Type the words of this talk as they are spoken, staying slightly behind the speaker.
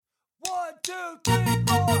2, 3,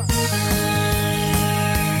 4.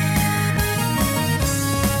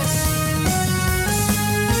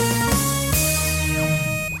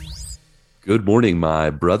 Good morning, my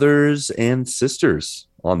brothers and sisters.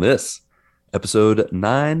 On this episode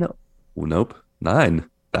 9, nope, 9.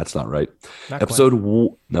 That's not right. Not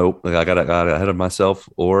Nope. I got ahead of myself,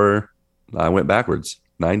 or I went backwards.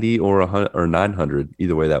 90 or 100 or 900.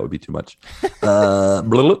 Either way, that would be too much.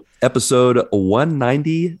 Episode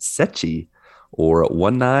 190 Sechi, or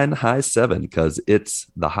 19 high 7, because it's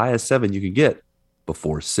the highest 7 you can get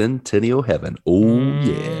before Centennial Heaven. Oh,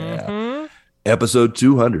 yeah. Episode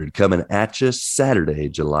 200 coming at you Saturday,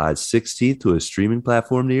 July 16th to a streaming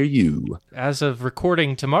platform near you. As of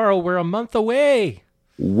recording tomorrow, we're a month away.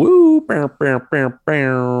 Woo!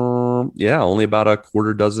 Yeah, only about a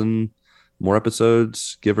quarter dozen more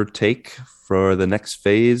episodes, give or take, for the next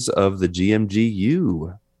phase of the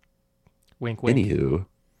GMGU. Wink, wink. Anywho,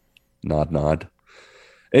 nod.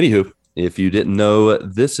 Anywho, if you didn't know,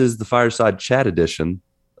 this is the Fireside Chat edition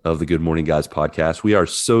of the Good Morning Guys podcast. We are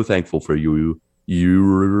so thankful for I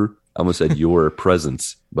almost said your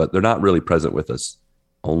presence, but they're not really present with us.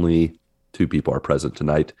 Only 2 people are present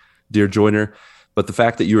tonight, dear joiner. But the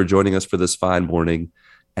fact that you are joining us for this fine morning,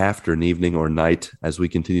 afternoon, evening, or night as we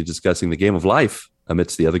continue discussing the game of life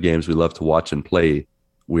amidst the other games we love to watch and play,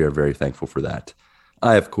 we are very thankful for that.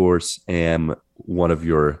 I, of course, am one of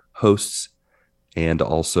your hosts, and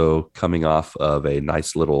also coming off of a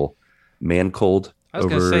nice little man cold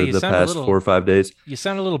over the past 4 or 5 days. You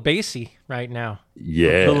sound a little bassy right now.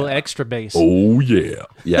 Yeah. A little extra bass. Oh, yeah.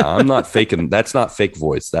 Yeah, I'm not faking. That's not fake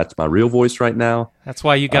voice. That's my real voice right now. That's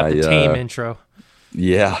why you got the tame intro.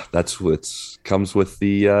 Yeah, that's what comes with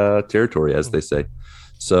the territory, as they say.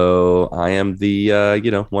 So I am the,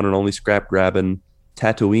 one and only scrap-grabbing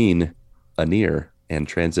Tatooine Anir and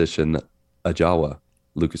transition Ajawa,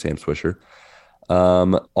 Lucas Hamswisher.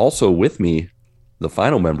 Also with me, the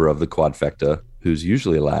final member of the Quadfecta, who's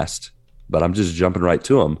usually last, but I'm just jumping right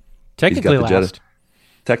to him. Technically last.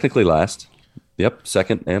 Technically last. Yep,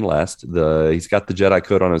 second and last. He's got the Jedi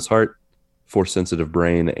coat on his heart, Force-sensitive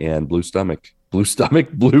brain, and blue stomach. Blue stomach,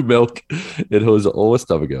 blue milk. It was always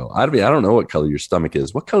stomach. I don't know what color your stomach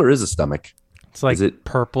is. What color is a stomach? It's like is it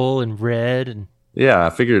purple and red. And yeah,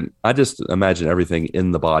 I just imagine everything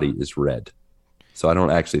in the body is red. So I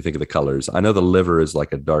don't actually think of the colors. I know the liver is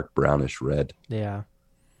like a dark brownish red. Yeah.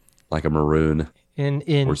 Like a maroon.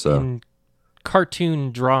 In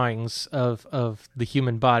cartoon drawings of the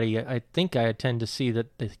human body, I think I tend to see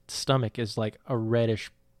that the stomach is like a reddish,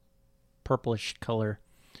 purplish color.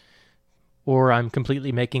 Or I'm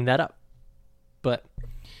completely making that up. But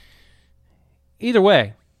either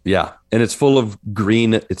way. Yeah, and it's full of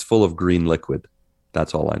green. It's full of green liquid.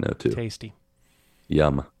 That's all I know too. Tasty.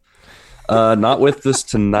 Yum. Not with us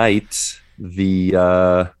tonight.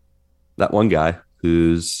 That one guy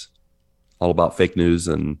who's all about fake news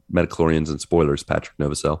and metachlorians and spoilers, Patrick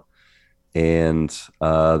Novosel, and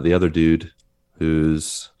the other dude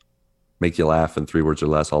who's make you laugh in 3 words or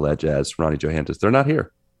less, all that jazz, Ronnie Johantis. They're not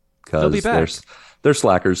here because they're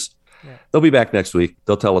slackers. Yeah. They'll be back next week.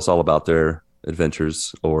 They'll tell us all about their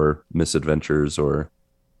adventures or misadventures or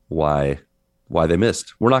why they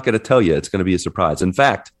missed. We're not going to tell you. It's going to be a surprise. In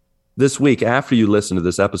fact, this week, after you listen to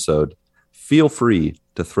this episode, feel free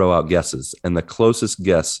to throw out guesses, and the closest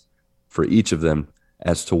guess for each of them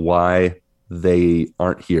as to why they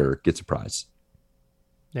aren't here gets a prize.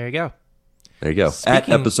 There you go. At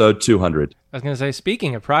episode 200. I was going to say,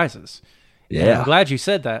 speaking of prizes. Yeah. I'm glad you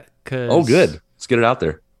said that. Oh, good. Let's get it out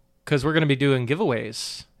there. Because we're going to be doing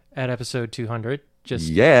giveaways at episode 200.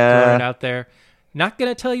 Just throw it out there. Not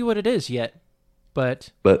going to tell you what it is yet,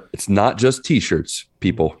 but it's not just T-shirts,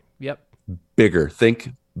 people. Yep. Bigger.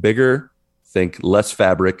 Think bigger. Think less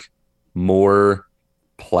fabric, more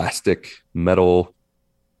plastic, metal,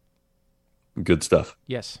 good stuff.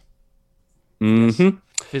 Yes. Mm-hmm. Yes.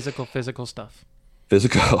 Physical stuff.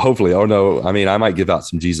 Physical, hopefully. Oh, no. I mean, I might give out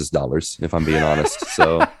some Jesus dollars, if I'm being honest.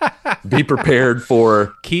 So be prepared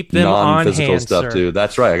for keep them non-physical on hand, stuff, sir. Too.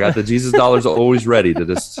 That's right. I got the Jesus dollars always ready to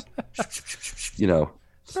just, that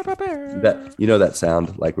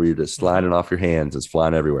sound, like where you're just sliding off your hands. It's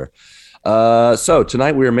flying everywhere. So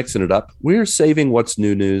tonight we are mixing it up. We're saving what's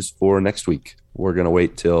new news for next week. We're going to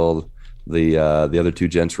wait till the other 2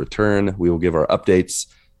 gents return. We will give our updates.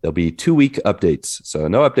 There'll be 2-week updates. So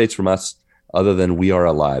no updates from us other than we are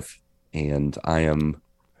alive. And I am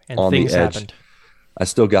on the edge. Happened. I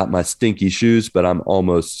still got my stinky shoes, but I'm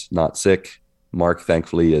almost not sick. Mark,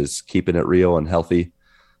 thankfully, is keeping it real and healthy.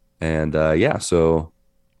 And so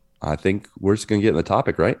I think we're just going to get in the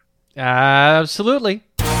topic, right? Absolutely.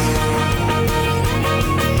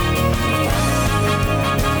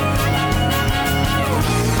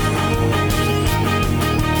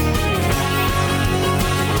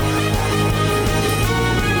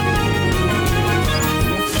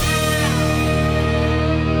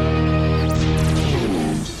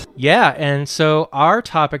 Yeah, and so our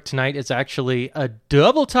topic tonight is actually a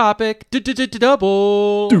double topic.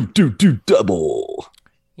 Double. Do double.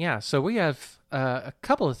 Yeah, so we have a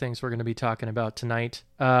couple of things we're going to be talking about tonight.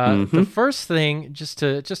 Mm-hmm. The first thing, just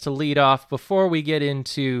to lead off, before we get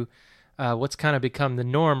into what's kind of become the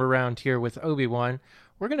norm around here with Obi-Wan,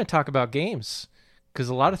 we're going to talk about games because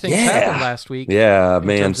a lot of things happened last week. Yeah, in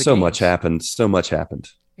man, terms of so much games. happened. So much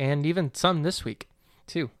happened. And even some this week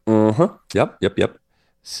too. Uh-huh. Yep.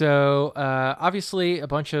 So obviously, a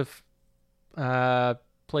bunch of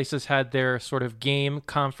places had their sort of game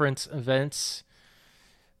conference events.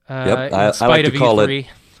 Yep. In I like spite to of call E3. it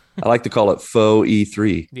I like to call it faux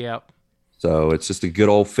E3. Yeah. So it's just a good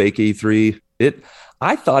old fake E3.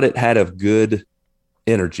 I thought it had a good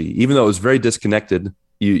energy, even though it was very disconnected.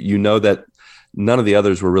 You know that none of the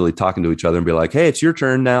others were really talking to each other and be like, "Hey, it's your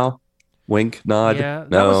turn now." Wink, nod. Yeah,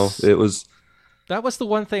 It was that was the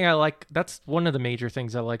one thing I like. That's one of the major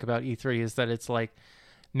things I like about E3 is that it's like,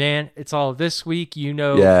 man, it's all this week.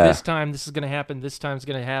 yeah. This time this is going to happen. This time's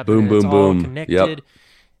going to happen. Boom, And it's boom, all boom. Yep. connected.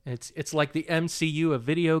 It's like the MCU of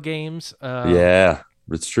video games. Yeah,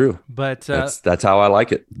 it's true. But That's how I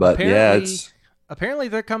like it. But yeah, it's apparently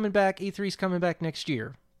they're coming back. E3's coming back next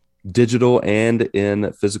year. digital and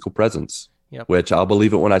in physical presence. Yep. Which I'll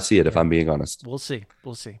believe it when I see it, if I'm being honest. We'll see.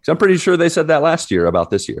 'Cause I'm pretty sure they said that last year about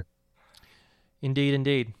this year.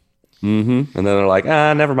 Indeed. Mm-hmm. And then they're like,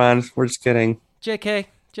 never mind. We're just kidding. JK,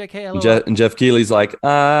 LOL. And Jeff Keighley's like,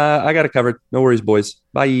 I got it covered. No worries, boys.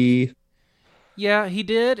 Bye. Yeah, he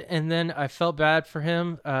did, and then I felt bad for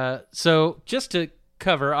him. So just to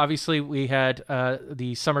cover, obviously we had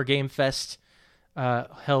the Summer Game Fest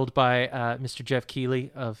held by Mr. Jeff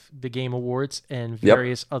Keighley of the Game Awards and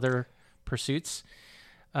various other pursuits.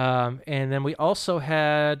 And then we also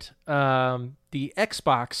had the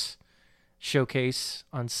Xbox showcase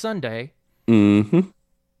on Sunday. Mm-hmm.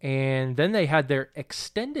 And then they had their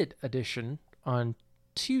extended edition on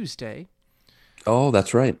Tuesday. Oh,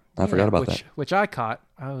 that's right. I forgot about that. Which I caught.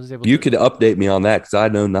 I was able You to... could update me on that because I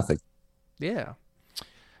know nothing. Yeah.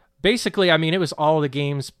 Basically, I mean, it was all the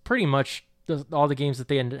games, pretty much all the games that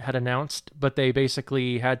they had announced, but they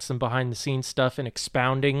basically had some behind-the-scenes stuff and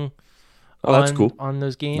expounding that's cool. on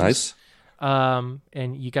those games. Nice.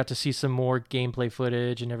 And you got to see some more gameplay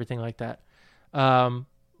footage and everything like that. So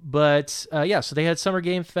they had Summer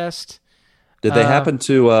Game Fest. Did they happen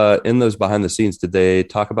to, in those behind the scenes, did they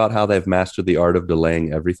talk about how they've mastered the art of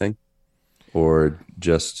delaying everything? Or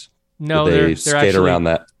just no, did they they're skate actually, around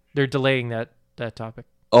that? They're delaying that topic.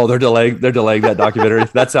 Oh, they're delaying that documentary.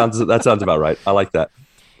 That sounds about right. I like that.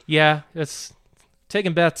 Yeah, it's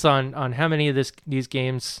taking bets on how many of these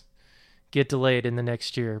games get delayed in the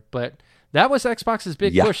next year. But that was Xbox's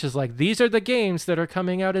big push, is like, these are the games that are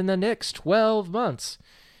coming out in the next 12 months.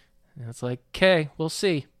 And it's like, okay, we'll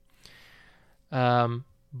see.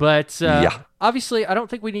 Obviously, I don't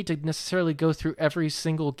think we need to necessarily go through every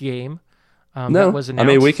single game that was announced. I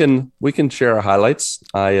mean, we can share our highlights.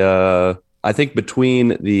 I think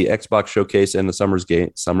between the Xbox showcase and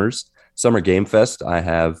the Summer Game Fest, I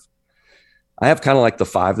have kind of like the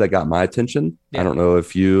 5 that got my attention. Yeah. I don't know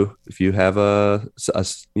if you have a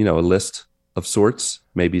list of sorts,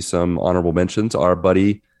 maybe some honorable mentions. Our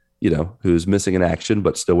buddy, who's missing in action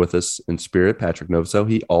but still with us in spirit, Patrick Novoso,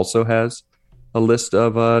 he also has a list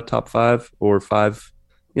of top 5 or 5,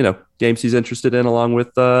 games he's interested in, along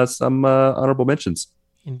with some honorable mentions.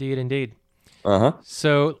 Indeed. Uh-huh.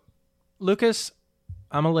 So, Lucas,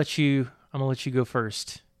 I'm gonna let you go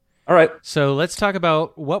first. All right. So let's talk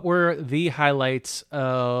about what were the highlights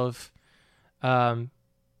of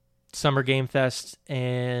Summer Game Fest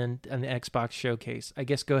and the Xbox Showcase. I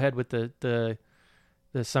guess go ahead with the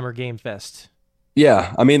Summer Game Fest.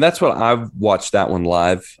 Yeah, I mean, that's what I've watched that one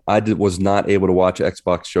live. Was not able to watch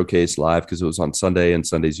Xbox Showcase live because it was on Sunday, and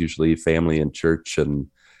Sunday's usually family and church, and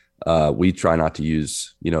we try not to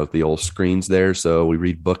use, the old screens there. So we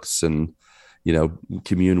read books and,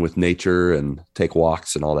 commune with nature and take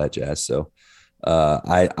walks and all that jazz. So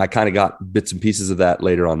I kind of got bits and pieces of that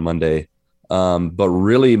later on Monday. But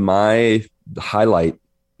really my highlight,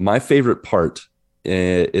 my favorite part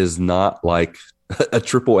is not like a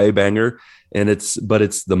triple A banger. But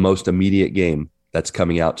it's the most immediate game that's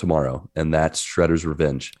coming out tomorrow, and that's Shredder's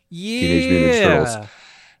Revenge. Yeah. Teenage Mutant Ninja Turtles.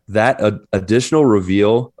 That additional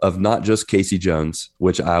reveal of not just Casey Jones,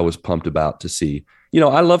 which I was pumped about to see.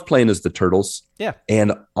 I love playing as the Turtles. Yeah.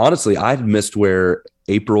 And honestly, I'd missed where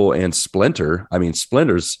April and Splinter. I mean,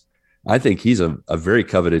 Splinter's, I think he's a very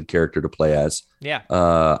coveted character to play as. Yeah.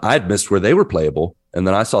 I'd missed where they were playable, and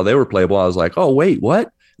then I saw they were playable. I was like, oh, wait,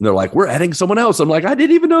 what? And they're like, we're adding someone else. I'm like, I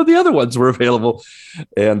didn't even know the other ones were available.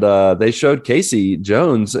 And they showed Casey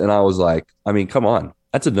Jones, and I was like, I mean, come on,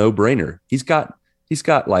 that's a no brainer. He's got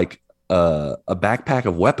like a backpack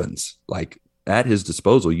of weapons like at his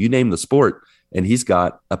disposal. You name the sport, and he's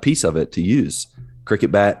got a piece of it to use: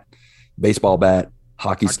 cricket bat, baseball bat,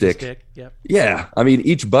 hockey stick. Yep. Yeah, I mean,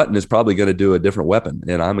 each button is probably going to do a different weapon,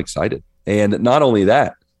 and I'm excited. And not only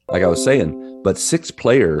that, like I was saying, but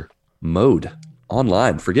 6-player mode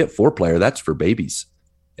online. Forget 4-player. That's for babies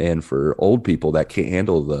and for old people that can't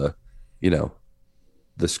handle the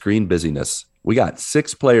screen busyness. We got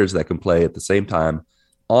 6 players that can play at the same time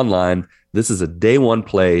online. This is a day one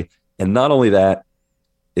play. And not only that,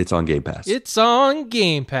 it's on Game Pass. It's on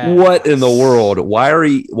Game Pass. What in the world? Why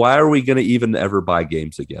are we going to even ever buy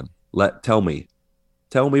games again? Tell me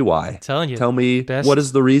why. I'm telling you. Tell me what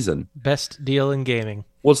is the reason? Best deal in gaming.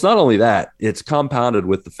 Well, it's not only that, it's compounded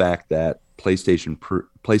with the fact that PlayStation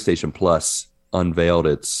Plus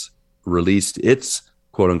released its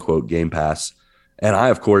quote unquote Game Pass. And I,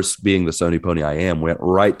 of course, being the Sony pony I am, went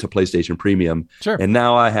right to PlayStation Premium. Sure. And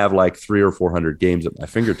now I have like 300 or 400 games at my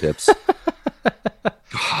fingertips.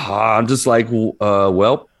 I'm just like,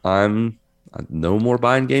 I'm no more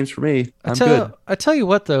buying games for me. I'm good. I tell you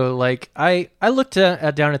what, though, like I looked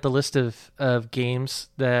down at the list of games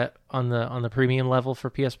that on the premium level for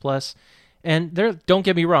PS Plus, and don't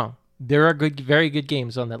get me wrong, there are very good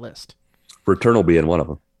games on that list. Returnal being one of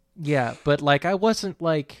them. Yeah, but like I wasn't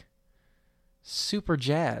like super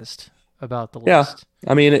jazzed about the list.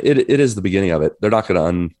 Yeah, I mean it is the beginning of it. They're not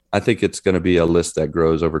going to I think it's going to be a list that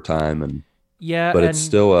grows over time, and but it's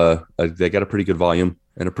still they got a pretty good volume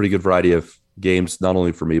and a pretty good variety of games, not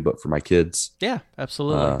only for me but for my kids. Yeah,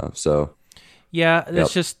 absolutely. Yeah,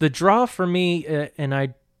 it's just the draw for me, and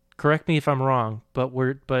I correct me if I'm wrong, but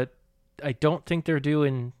I don't think they're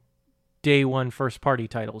doing day one first party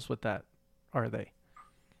titles with that, are they?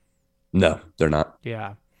 No, they're not.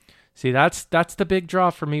 Yeah. See, that's the big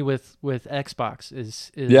draw for me with Xbox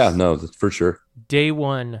is yeah, no, for sure. Day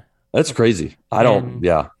one. That's crazy. I know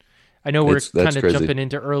we're kind of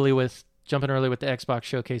jumping early with the Xbox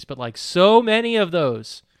showcase, but like so many of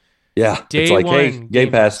those. Yeah, day it's like, one, hey,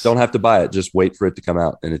 Game Pass, don't have to buy it. Just wait for it to come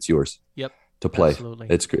out, and it's yours. Yep. To play. Absolutely.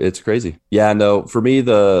 It's crazy. Yeah, no, for me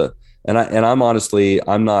I'm honestly,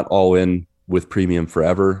 I'm not all in with premium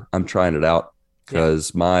forever. I'm trying it out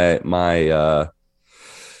because my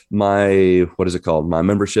what is it called? My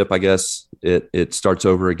membership, I guess it starts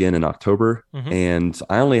over again in October, and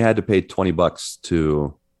I only had to pay $20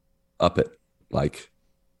 to up it. Like,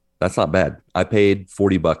 that's not bad. I paid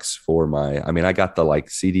 $40 for I got the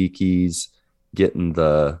like CD keys, getting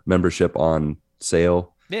the membership on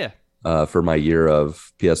sale. Yeah. For my year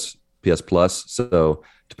of PS Plus. So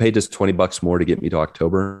to pay just $20 more to get me to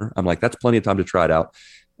October, I'm like, that's plenty of time to try it out.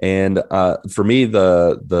 And for me,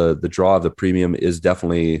 the draw of the premium is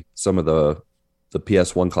definitely some of the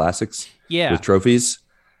PS1 classics with trophies.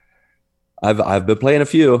 I've been playing a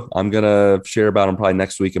few. I'm gonna share about them probably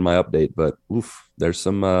next week in my update. But there's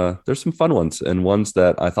some fun ones, and ones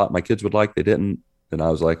that I thought my kids would like, they didn't. And I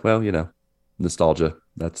was like, well, nostalgia.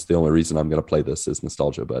 That's the only reason I'm gonna play this is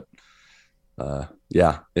nostalgia. But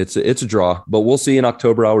yeah, it's a draw. But we'll see in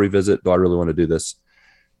October. I'll revisit. Do I really want to do this?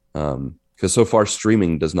 Because so far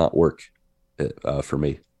streaming does not work for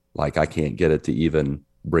me. Like, I can't get it to even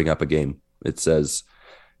bring up a game. It says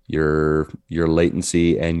your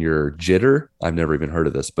latency and your jitter. I've never even heard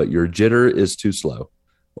of this, but your jitter is too slow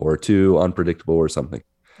or too unpredictable or something.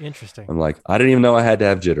 Interesting. I'm like, I didn't even know I had to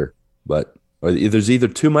have jitter, but there's either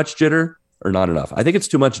too much jitter or not enough. I think it's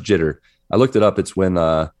too much jitter. I looked it up. It's when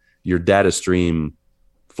your data stream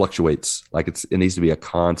fluctuates. Like, it needs to be a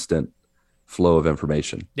constant flow of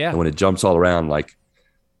information. Yeah. And when it jumps all around, like,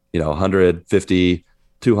 150,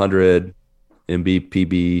 200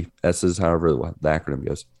 Mbps, however the acronym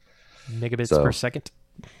goes. Megabits per second.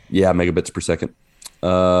 Yeah, megabits per second.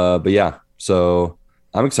 But yeah, so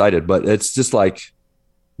I'm excited, but it's just like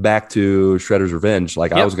back to Shredder's Revenge.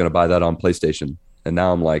 Like, I was going to buy that on PlayStation, and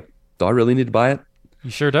now I'm like, do I really need to buy it?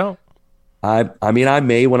 You sure don't. I mean, I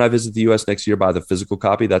may, when I visit the US next year, buy the physical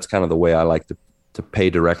copy. That's kind of the way I like to pay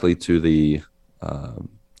directly to the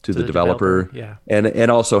developer. Yeah.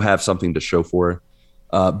 And also have something to show for it.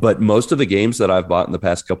 But most of the games that I've bought in the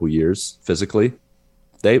past couple years physically,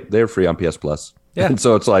 they're free on PS Plus. Yeah. And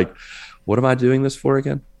so it's like, what am I doing this for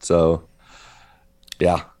again? So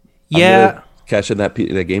yeah. Yeah. Cash in that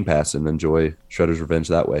Game Pass and enjoy Shredder's Revenge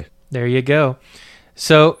that way. There you go.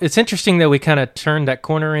 So it's interesting that we kind of turned that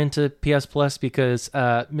corner into PS Plus because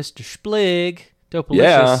Mr. Splig,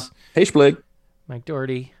 Dopalicious, Hey Splig, Mike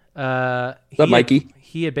Doherty, Is that Mikey?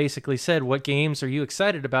 He had basically said, "What games are you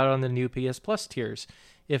excited about on the new PS Plus tiers?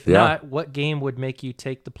 If Yeah. not, what game would make you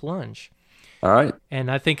take the plunge?" All right.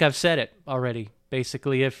 And I think I've said it already.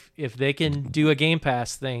 Basically, if they can do a Game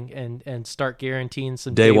Pass thing and start guaranteeing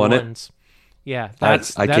some Day day one ones, yeah, I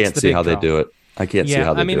can't the see big how draw. they do it. I can't see Yeah,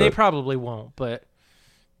 how they I mean do they it. probably won't, but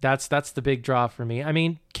that's the big draw for me. I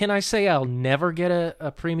mean, can I say I'll never get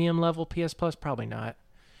a premium level PS Plus? Probably not.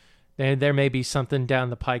 There may be something down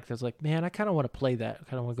the pike that's like, man, I kind of want to play that. I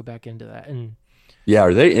kind of want to go back into that. And Yeah.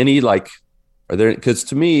 Are there any like? Are there? Because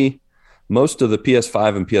to me, most of the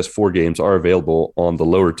PS5 and PS4 games are available on the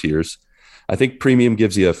lower tiers. I think premium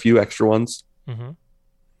gives you a few extra ones, mhm.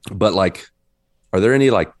 but like, are there any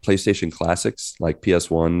like PlayStation classics, like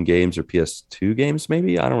PS1 games or PS2 games,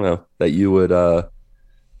 maybe? I don't know, that you would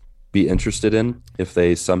be interested in if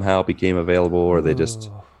they somehow became available or they just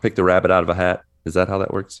Ooh. picked the rabbit out of a hat? Is that how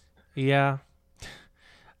that works? Yeah.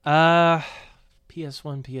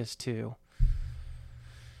 PS1, PS2.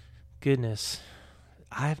 Goodness.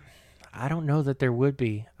 I don't know that there would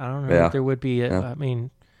be. I don't know Yeah. that there would be. Yeah. I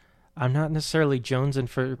mean, I'm not necessarily jonesing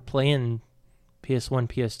for playing PS1,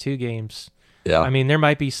 PS2 games. Yeah. I mean, there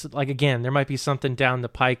might be there might be something down the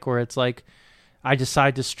pike where it's like I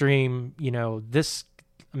decide to stream, this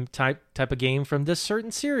type of game from this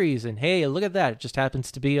certain series, and hey, look at that, it just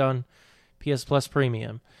happens to be on PS Plus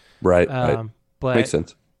Premium. Right. Right. But Makes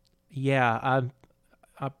sense. yeah, I'm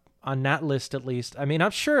on that list at least. I mean,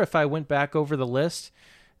 I'm sure if I went back over the list,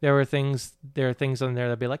 there are things on there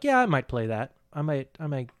that'd be like, yeah, I might play that. I might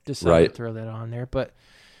decide to Right. throw that on there, but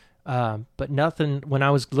nothing when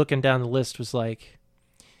I was looking down the list was like,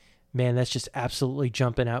 man, that's just absolutely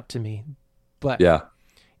jumping out to me. But Yeah.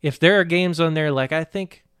 if there are games on there, like I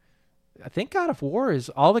think God of War is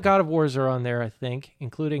all the God of Wars are on there. I think,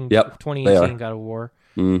 including Yep, they 2018 are. God of War.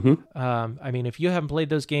 Mm-hmm. I mean, if you haven't played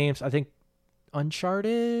those games, I think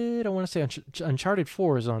Uncharted. I want to say Uncharted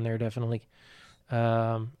 4 is on there definitely.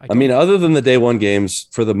 I mean, other than the day one games,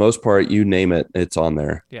 for the most part, you name it, it's on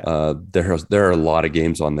there. Yeah. There are a lot of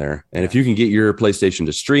games on there, and if you can get your PlayStation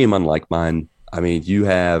to stream, unlike mine, I mean, you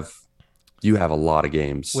have a lot of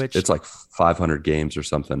games. Which- It's like 500 games or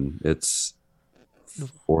something. It's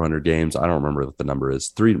 400 games. I don't remember what the number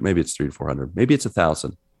is. Maybe it's 300 to 400. Maybe it's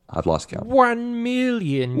 1,000. I've lost count. 1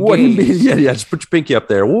 million. 1 games. million. Yeah, just put your pinky up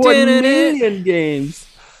there. 1 million games.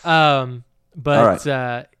 But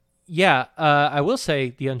All yeah, I will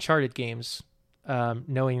say the Uncharted games,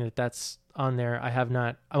 knowing that that's on there, I have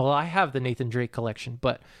not. Well, I have the Nathan Drake collection,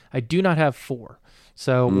 but I do not have 4.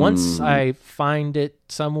 So once I find it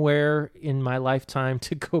somewhere in my lifetime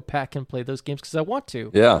to go back and play those games because I want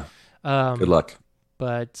to. Yeah. Good luck.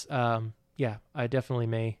 But yeah, I definitely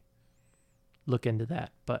may look into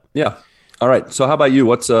that. But Yeah. All right. So how about you?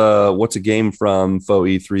 What's a game from Faux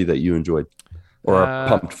E3 that you enjoyed or are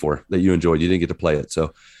pumped for that you enjoyed? You didn't get to play it,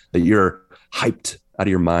 so that you're hyped out of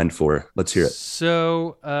your mind for. Let's hear it.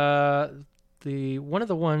 So the one of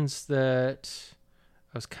the ones that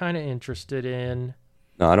I was kind of interested in.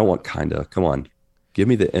 No, I don't want kinda. Come on. Give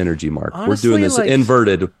me the energy, Mark. Honestly, we're doing this like-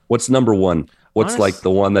 inverted. What's number one? What's like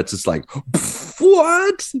the one that's just like,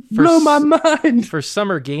 what? Blow my mind. For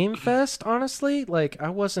Summer Game Fest, honestly, like I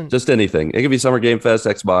wasn't. Just anything. It could be Summer Game Fest,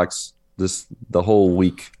 Xbox, the whole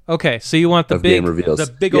week Okay, so you want the of big game reveals.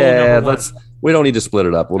 the big old yeah, number one. we don't need to split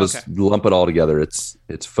it up. We'll Okay. just lump it all together. It's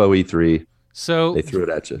Faux E3. So They threw it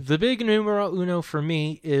at you. the big numero uno for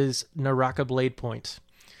me is Naraka Blade Point.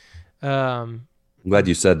 I'm glad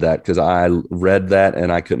you said that because I read that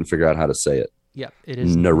and I couldn't figure out how to say it. Yeah, it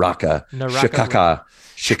is Naraka. Shikaka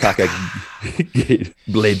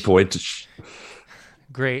Blade Point.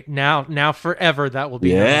 great. Now forever that will be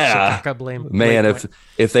Yeah. Shikaka Blade Man, Point.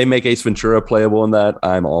 if they make Ace Ventura playable in that,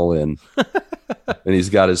 I'm all in. And he's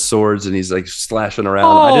got his swords and he's like slashing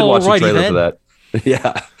around. I did watch the Alrighty trailer then. for that.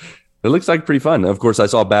 Yeah. It looks like pretty fun. Of course, I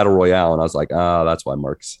saw Battle Royale and I was like, that's why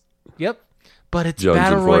Mark's. Yep, but it's Jonesing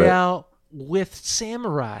Battle for it. Royale with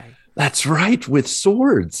samurai. That's right, with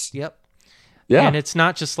swords. Yep. Yeah. And it's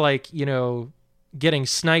not just like, getting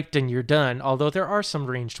sniped and you're done, although there are some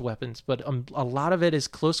ranged weapons, but a lot of it is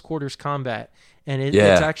close quarters combat. And it's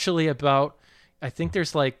actually about, I think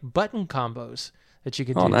there's like button combos that you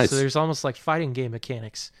can do. Nice. So there's almost like fighting game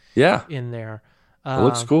mechanics Yeah. in there. It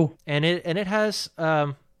looks cool. And it has,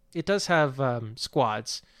 it does have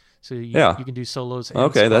squads. So you can do solos and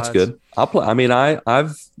Okay, that's squads. good. I'll play. I mean,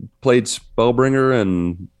 I've played Spellbringer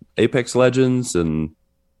and Apex Legends and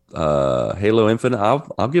Halo Infinite.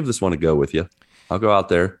 I'll give this one a go with you. I'll go out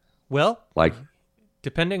there. Well, Like,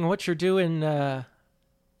 depending on what you're doing a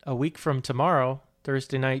week from tomorrow,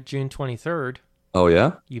 Thursday night, June 23rd, oh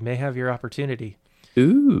yeah, you may have your opportunity.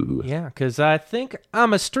 Ooh, Yeah, because I think I'm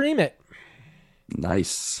going to stream it.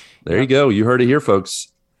 nice. There you Yep. go. You heard it here,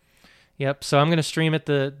 folks. Yep. So I'm going to stream at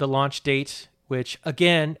the launch date, which,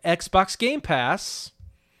 again, Xbox Game Pass,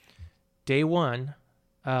 day one.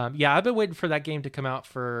 Yeah, I've been waiting for that game to come out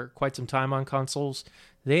for quite some time on consoles.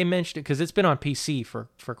 They mentioned it because it's been on PC for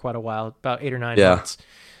quite a while, about 8 or 9 Yeah. months.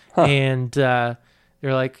 Huh. And they're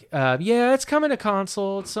like, yeah, it's coming to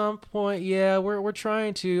console at some point. Yeah, we're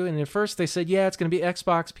trying to. And at first they said, yeah, it's going to be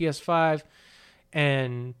Xbox, PS5,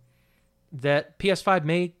 and that PS5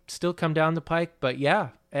 may still come down the pike. But yeah,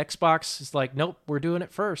 Xbox is like, nope, we're doing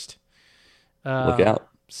it first. Look out.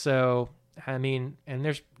 So I mean,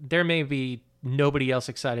 and there may be nobody else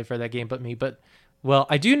excited for that game but me. But well,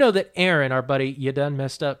 I do know that Aaron, our buddy, you done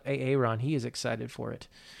messed up, Aaron, he is excited for it.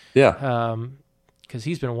 Yeah. Because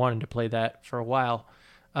he's been wanting to play that for a while.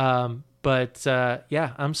 But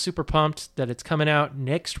yeah, I'm super pumped that it's coming out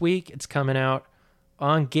next week. It's coming out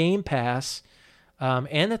on Game Pass,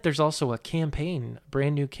 and that there's also a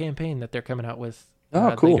brand new campaign that they're coming out with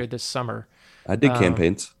Oh, cool. later this summer. I dig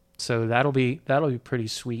campaigns. So that'll be pretty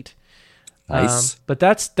sweet. Nice. But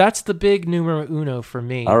that's the big numero uno for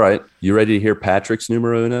me. All right. You ready to hear Patrick's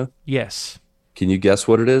numero uno? Yes. Can you guess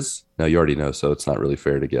what it is? No, you already know, so it's not really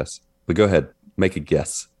fair to guess. But go ahead. Make a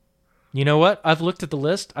guess. You know what? I've looked at the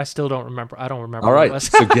list. I still don't remember. I don't remember All what right. it was.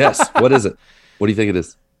 So guess. What is it? What do you think it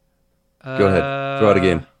is? Go ahead. Throw out a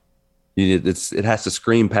game. It has to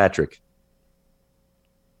scream Patrick.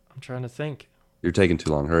 I'm trying to think. You're taking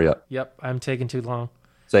too long. Hurry up. Yep, I'm taking too long.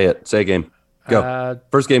 Say it. Say a game. Go.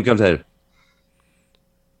 First game comes ahead.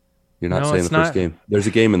 You're not saying the first game. There's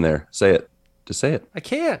a game in there. Say it. Just say it. I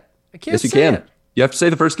can't. Yes, you say can. it. You have to say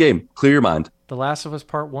the first game. Clear your mind. The Last of Us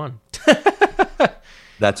Part 1.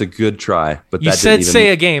 That's a good try, but You that said didn't even, say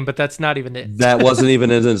a game, but that's not even it. that wasn't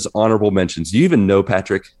even in his honorable mentions. Do you even know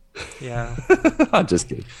Patrick? Yeah. I'm just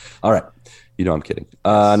kidding. All right. You know I'm kidding.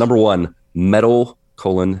 Number 1, Metal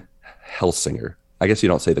Hellsinger. I guess you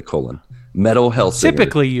don't say the colon. Metal Hellsinger.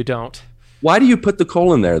 Typically you don't. Why do you put the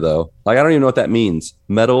colon there, though? Like, I don't even know what that means.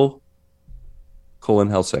 Metal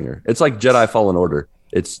Hellsinger. It's like Jedi Fallen Order.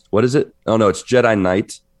 What is it? Oh, no, it's Jedi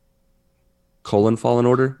Knight Fallen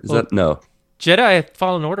Order. That? No. Jedi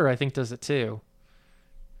Fallen Order, I think, does it too.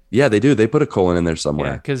 Yeah, they do. They put a colon in there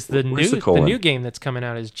somewhere. Yeah, because the new game that's coming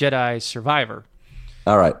out is Jedi Survivor.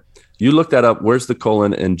 All right. You look that up. Where's the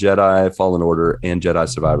colon in Jedi Fallen Order and Jedi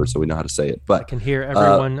Survivor so we know how to say it. But I can hear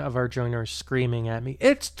every one of our joiners screaming at me,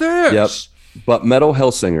 it's this! Yep. But Metal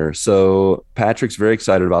Hellsinger. So Patrick's very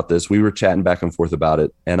excited about this. We were chatting back and forth about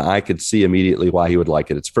it, and I could see immediately why he would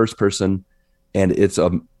like it. It's first person, and it's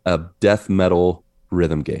a death metal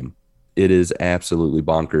rhythm game. It is absolutely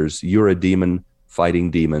bonkers. You're a demon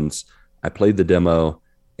fighting demons. I played the demo,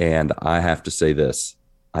 and I have to say this.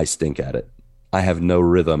 I stink at it. I have no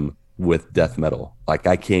rhythm with death metal. Like,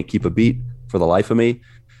 I can't keep a beat for the life of me.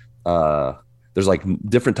 There's like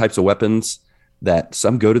different types of weapons that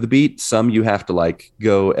some go to the beat. Some you have to like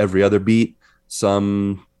go every other beat.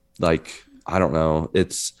 Some, like, I don't know.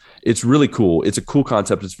 It's really cool. It's a cool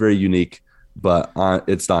concept. It's very unique, but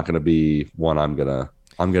it's not going to be one I'm going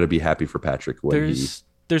to be happy for Patrick when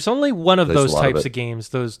there's only one of those types of games,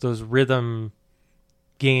 those rhythm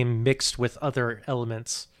game mixed with other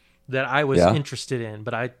elements that I was interested in,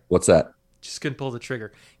 but I What's that? Just couldn't pull the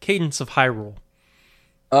trigger. Cadence of Hyrule.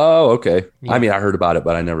 Oh, okay. Yeah. I mean, I heard about it,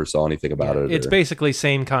 but I never saw anything about it. It's basically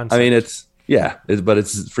same concept. I mean, but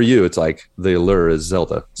it's for you. It's like the allure is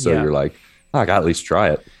Zelda, so you're like, oh, I got to at least try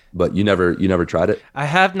it. But you never tried it. I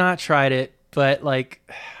have not tried it, but like,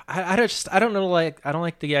 I don't know. Like, I don't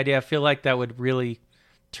like the idea. I feel like that would really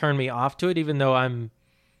turn me off to it, even though I'm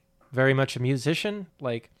very much a musician.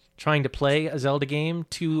 Like, trying to play a Zelda game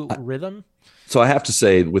to rhythm. So I have to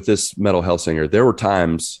say, with this Metal Hellsinger, there were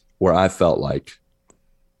times where I felt like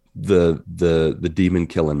the demon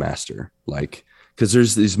killing master, like, because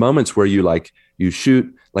there's these moments where you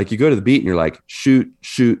shoot, like you go to the beat and you're like shoot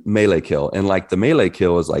melee kill, and like the melee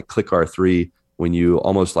kill is like click R3 when you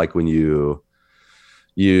almost like when you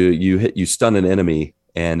stun an enemy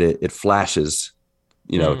and it flashes,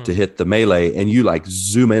 to hit the melee, and you like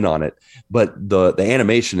zoom in on it, but the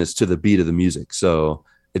animation is to the beat of the music, so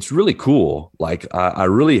it's really cool. Like I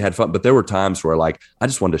really had fun, but there were times where like I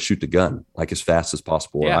just wanted to shoot the gun like as fast as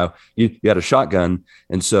possible. Yeah. You had a shotgun,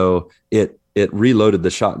 and so it reloaded the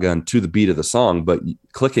shotgun to the beat of the song, but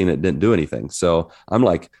clicking it didn't do anything. So I'm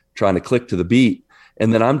like trying to click to the beat,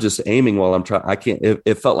 and then I'm just aiming while I'm trying. I can't.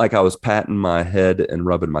 It felt like I was patting my head and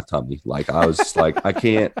rubbing my tummy. Like I was just like I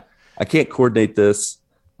can't coordinate this.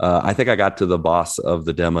 I think I got to the boss of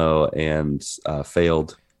the demo and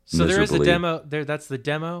failed. So there is a miserably. demo there. That's the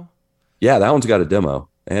demo. Yeah, that one's got a demo,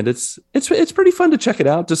 and it's pretty fun to check it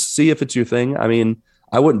out, just to see if it's your thing. I mean,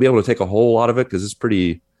 I wouldn't be able to take a whole lot of it because it's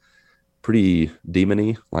pretty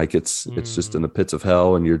demony. Like it's just in the pits of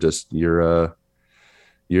hell, and you're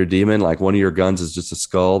a demon. Like one of your guns is just a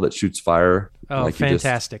skull that shoots fire. Oh, Like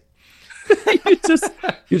fantastic! you just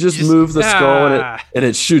you just move the skull and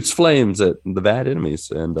it shoots flames at the bad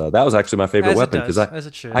enemies. And that was actually my favorite weapon because I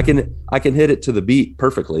can hit it to the beat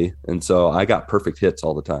perfectly, and so I got perfect hits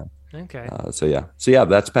all the time. Okay. So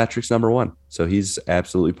that's Patrick's number one. So he's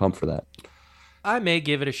absolutely pumped for that. I may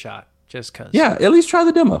give it a shot just because. Yeah, at least try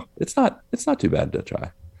the demo. It's not too bad to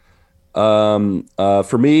try.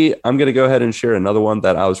 For me, I'm gonna go ahead and share another one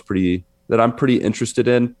that I'm pretty interested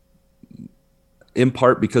in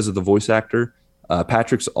part because of the voice actor.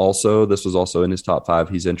 Patrick's this was also in his top 5.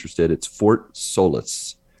 He's interested. It's Fort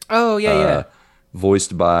Solis. Oh yeah.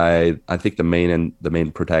 Voiced by, I think the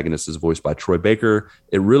main protagonist is voiced by Troy Baker.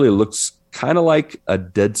 It really looks kind of like a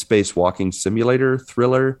Dead Space walking simulator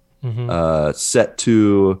thriller, set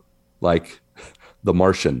to like The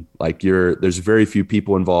Martian. Like there's very few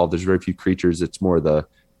people involved. There's very few creatures. It's more the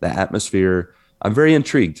atmosphere. I'm very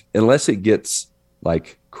intrigued. Unless it gets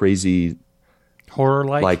like crazy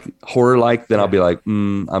horror-like, then I'll be like,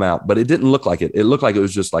 I'm out. But it didn't look like it. It looked like it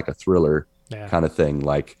was just like a thriller kind of thing,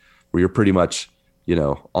 like where you're pretty much,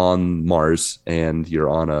 on Mars and you're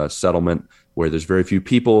on a settlement where there's very few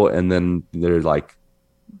people, and then they're like,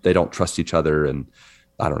 they don't trust each other, and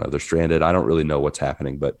I don't know, they're stranded. I don't really know what's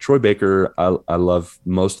happening, but Troy Baker, I love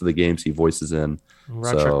most of the games he voices in.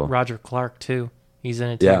 Roger Clark too. He's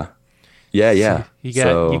in it too. Yeah.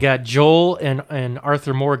 So you got Joel and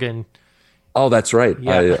Arthur Morgan. Oh, that's right.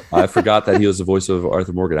 Yeah. I forgot that he was the voice of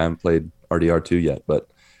Arthur Morgan. I haven't played RDR2 yet, but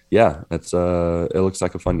yeah, it looks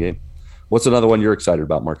like a fun game. What's another one you're excited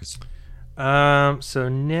about, Marcus? So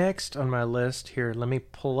next on my list here, let me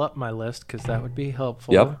pull up my list because that would be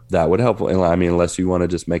helpful. Yep, that would help. I mean, unless you want to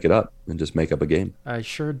just make it up and just make up a game. I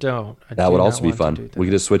sure don't. That would also be fun. We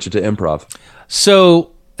could just switch it to improv.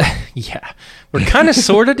 So, yeah, we're kind of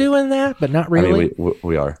sort of doing that, but not really. I mean,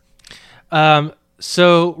 we are.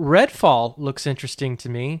 So Redfall looks interesting to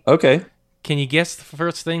me. Okay. Can you guess the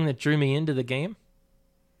first thing that drew me into the game?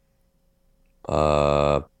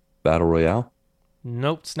 Battle Royale?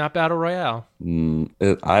 Nope, it's not Battle Royale. I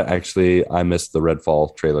missed the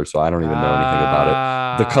Redfall trailer, so I don't even know anything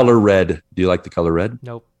about it. The color red. Do you like the color red?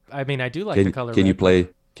 Nope. I mean, I do like the color red.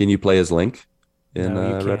 Can you play as Link in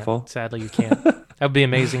No, you can't. Redfall? Sadly, you can't. That would be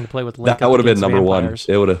amazing to play with Link. That would have been number vampires.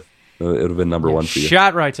 1. It would have been number 1 for you.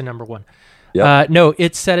 Shot right to number 1. Yep. No,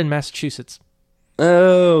 it's set in Massachusetts.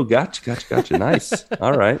 Oh, gotcha. Nice.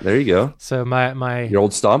 All right, there you go. So my your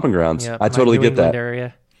old stomping grounds. Yeah, I totally New get England that.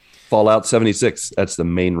 Area. Fallout 76. That's the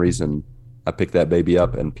main reason I picked that baby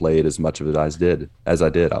up and played as much of it as I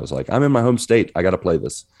did. I was like, I'm in my home state. I got to play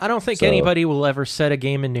this. I don't think anybody will ever set a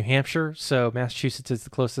game in New Hampshire, so Massachusetts is the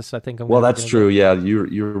closest I think. Well, that's true. Yeah,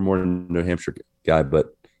 you're more a New Hampshire guy,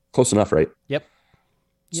 but close enough, right? Yep.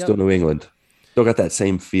 Still New England. Still got that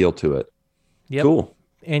same feel to it. Yep. Cool.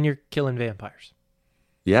 And you're killing vampires.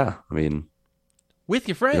 Yeah, I mean, with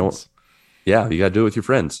your friends. You got to do it with your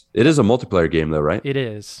friends. It is a multiplayer game, though, right? It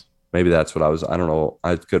is. Maybe that's what I don't know.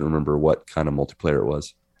 I couldn't remember what kind of multiplayer it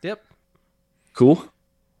was. Yep. Cool.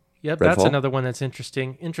 Yep, that's another one that's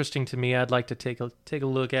interesting to me. I'd like to take a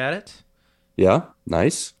look at it. Yeah,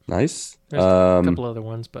 nice. There's a couple other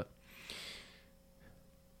ones, but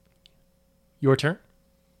your turn.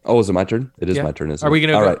 Oh, is it my turn? It is my turn, isn't it? Are we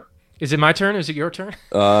going to All right. Is it my turn or is it your turn?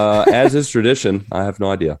 As is tradition, I have no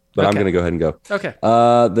idea, but I'm going to go ahead and go. Okay.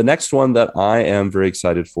 The next one that I am very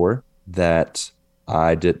excited for that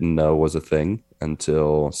I didn't know was a thing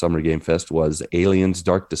until Summer Game Fest was Aliens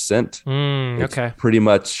Dark Descent. It's pretty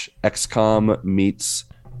much XCOM meets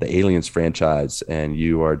the Aliens franchise, and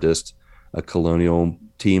you are just a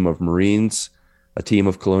team of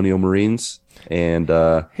colonial Marines. And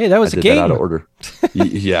hey, that was a game. That out of order.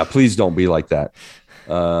 Yeah, please don't be like that.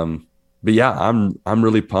 But yeah, I'm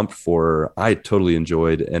really pumped for. I totally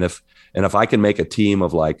enjoyed, and if I can make a team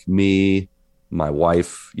of like me, my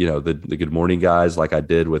wife, the Good Morning guys, like I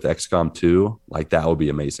did with XCOM 2, like that would be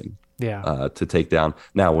amazing. Yeah. To take down.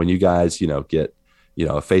 Now, when you guys, get,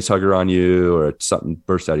 a face hugger on you or something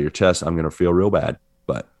bursts out of your chest, I'm gonna feel real bad,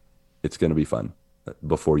 but it's gonna be fun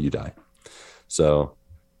before you die. So,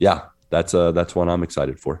 yeah, that's one I'm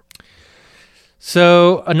excited for.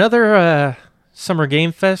 So another Summer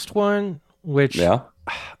Game Fest one, which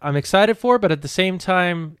I'm excited for, but at the same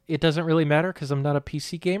time, it doesn't really matter because I'm not a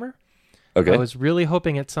PC gamer. Okay. I was really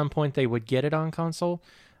hoping at some point they would get it on console.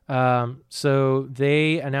 So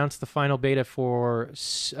they announced the final beta for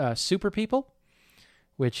Super People.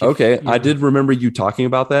 Which, Okay, I did remember you talking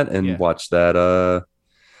about that and watch that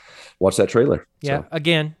trailer. Yeah, so.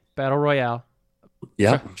 Again, Battle Royale.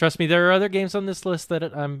 Yeah. Trust me, there are other games on this list that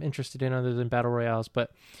I'm interested in other than Battle Royales,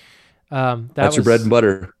 but that's your bread and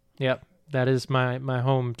butter. Yep, that is my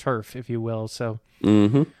home turf, if you will. So,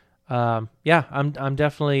 yeah, I'm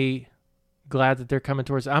definitely glad that they're coming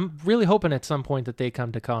towards. I'm really hoping at some point that they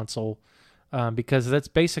come to console, because that's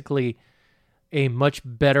basically a much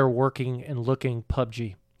better working and looking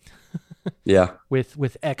PUBG. Yeah,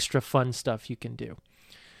 with extra fun stuff you can do.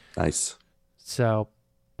 Nice. So,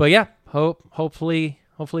 but yeah, hopefully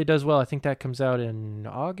it does well. I think that comes out in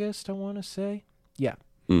August, I want to say. Yeah.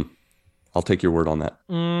 I'll take your word on that.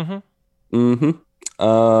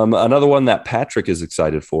 Another one that Patrick is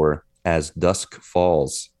excited for, As Dusk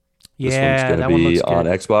Falls. This one's going to be on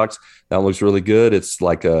Xbox. That one looks really good. It's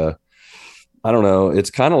like I don't know.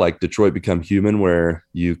 It's kind of like Detroit Become Human, where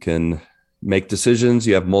you can make decisions.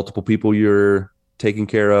 You have multiple people you're taking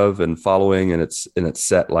care of and following, and it's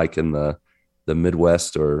set like in the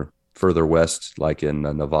Midwest or further west, like in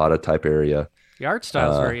a Nevada type area. The art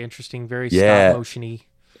style is very interesting, very stop motion-y.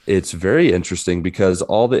 It's very interesting because a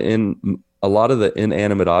lot of the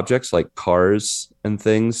inanimate objects like cars and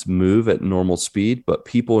things move at normal speed, but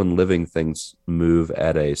people and living things move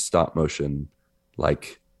at a stop motion,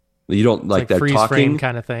 like you don't like they're freeze talking frame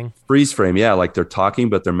kind of thing. Freeze frame, yeah, like they're talking,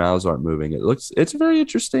 but their mouths aren't moving. It's a very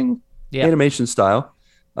interesting animation style.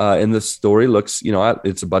 And the story looks,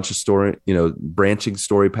 it's a bunch of story, branching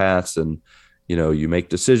story paths, and you make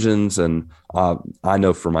decisions. And I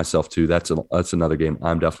know for myself too, that's another game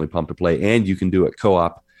I'm definitely pumped to play. And you can do it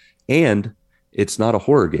co-op, and it's not a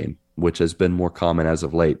horror game, which has been more common as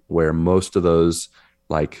of late, where most of those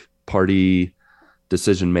like party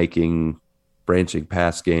decision making branching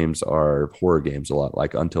paths games are horror games a lot,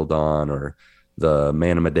 like Until Dawn or the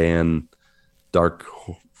Man of Medan Dark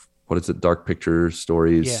Picture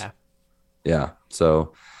Stories. Yeah.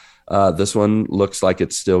 So this one looks like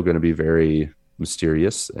it's still going to be very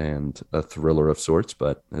mysterious and a thriller of sorts,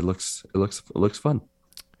 but it looks fun.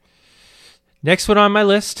 Next one on my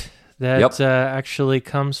list that actually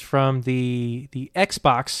comes from the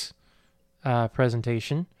Xbox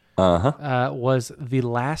presentation. Was The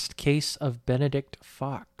Last Case of Benedict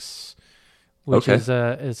Fox, which is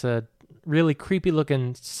a really creepy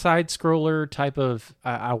looking side scroller type of.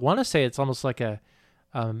 I want to say it's almost like a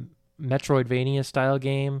Metroidvania style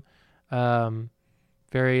game.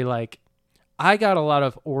 Very like, I got a lot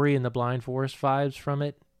of Ori and the Blind Forest vibes from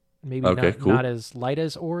it. Maybe not as light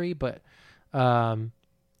as Ori, but it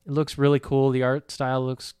looks really cool. The art style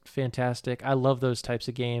looks fantastic. I love those types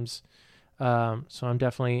of games. So I'm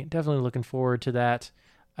definitely looking forward to that.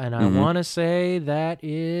 And I want to say that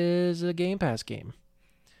is a Game Pass game.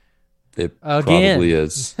 It probably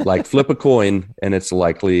is. Like flip a coin and it's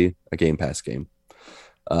likely a Game Pass game.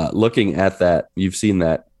 Looking at that, you've seen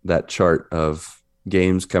that chart of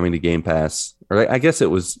games coming to Game Pass, or I guess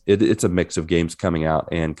it's a mix of games coming out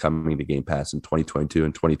and coming to Game Pass in 2022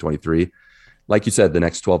 and 2023. Like you said, the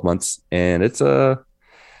next 12 months, and it's a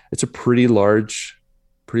pretty large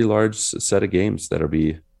set of games that'll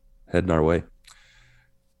be heading our way.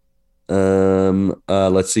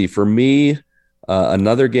 Let's see. For me,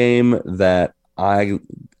 another game that I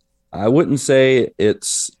wouldn't say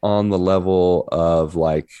it's on the level of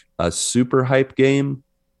like a super hype game,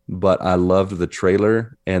 but I loved the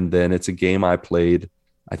trailer, and then it's a game I played,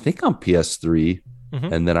 I think on PS3,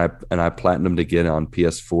 and then I platinumed again on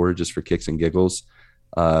PS4 just for kicks and giggles.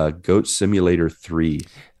 Goat Simulator 3.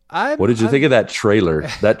 What did you think of that trailer?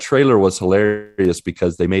 That trailer was hilarious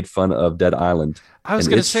because they made fun of Dead Island. I was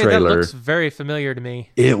going to say that looks very familiar to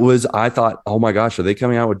me. It was. I thought, oh my gosh, are they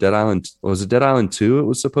coming out with Dead Island? Was it Dead Island 2? It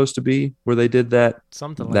was supposed to be, where they did that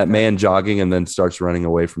something like that man jogging and then starts running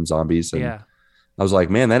away from zombies. And I was like,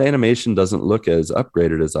 man, that animation doesn't look as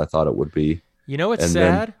upgraded as I thought it would be. You know what's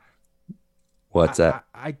sad? What's that?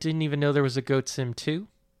 I didn't even know there was a Goat Sim 2.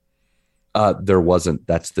 There wasn't.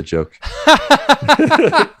 That's the joke.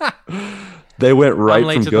 They went right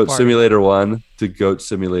from Goat Simulator 1 to Goat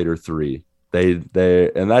Simulator 3. And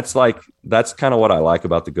that's kind of what I like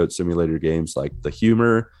about the Goat Simulator games. Like the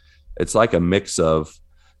humor, it's like a mix of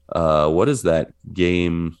what is that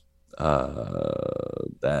game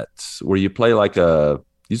that where you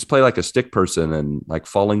just play like a stick person and like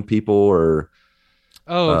falling people, or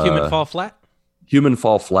Human Fall Flat. Human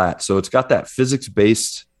Fall Flat. So it's got that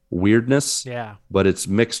physics-based weirdness, but it's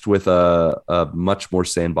mixed with a much more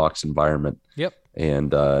sandbox environment.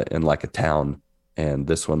 And like a town. And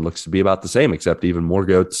this one looks to be about the same, except even more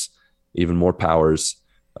goats, even more powers.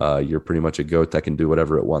 You're pretty much a goat that can do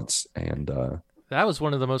whatever it wants. And That was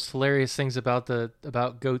one of the most hilarious things about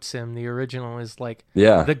Goat Sim. The original is like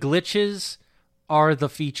Yeah, the glitches are the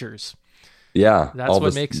features. yeah. That's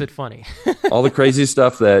what makes it funny. All the crazy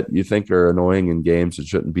stuff that you think are annoying in games that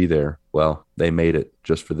shouldn't be there. Well, they made it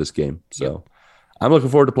just for this game. Yep. So I'm looking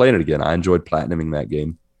forward to playing it again. I enjoyed platinuming that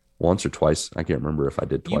game once or twice. I can't remember if I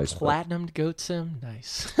did You twice. platinumed Goat Sim?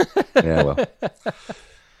 Nice. Yeah, well,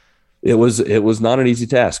 it was not an easy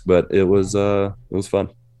task, but it was fun.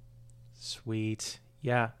 Sweet.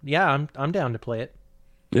 Yeah. Yeah, I'm down to play it.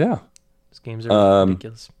 Yeah. These games are Um,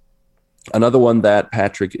 ridiculous. Another one that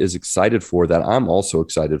Patrick is excited for that I'm also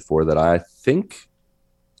excited for that I think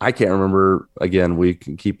I can't remember. Again, we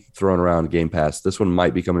can keep throwing around Game Pass. This one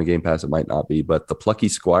might be coming to Game Pass. It might not be, but the Plucky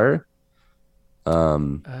Squire. I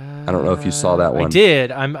don't know if you saw that I one.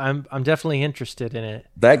 did. I'm definitely interested in it.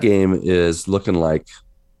 That game is looking like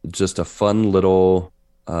just a fun little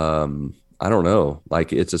I don't know,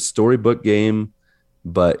 like it's a storybook game,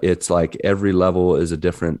 but it's like every level is a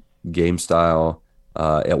different game style.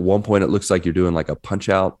 At one point it looks like you're doing like a punch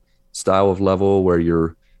out style of level where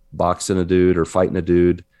you're boxing a dude or fighting a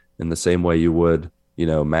dude in the same way you would,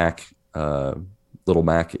 Mac, little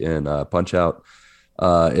Mac in Punch Out.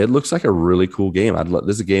 It looks like a really cool game.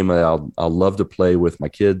 This is a game that I'll love to play with my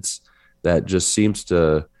kids. That just seems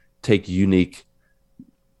to take a unique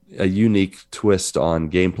twist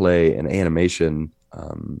on gameplay and animation,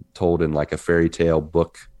 told in like a fairy tale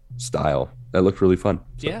book style. That looked really fun.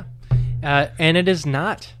 So. Yeah, and it is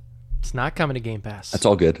not. It's not coming to Game Pass. That's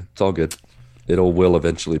all good. It's all good. Will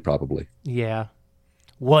eventually, probably. Yeah,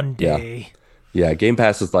 one day. Yeah, Game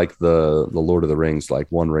Pass is like the Lord of the Rings, like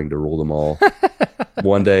one ring to rule them all.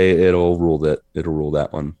 One day it'll rule that. It'll rule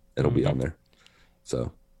that one. It'll be on there.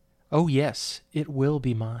 So. Oh yes, it will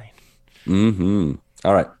be mine. Mm-hmm.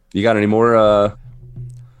 All right. You got any more?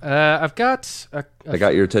 I've got. I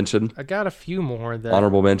got your attention. I got a few more that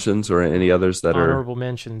honorable mentions or any others that honorable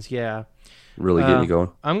mentions. Yeah. Really getting you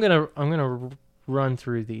going. I'm gonna run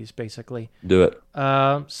through these basically. Do it.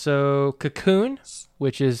 So Cocoon,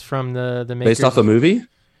 which is from the makers. Based off a movie?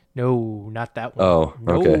 No, not that one. Oh,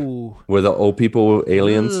 no. Okay. Were the old people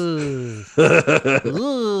aliens?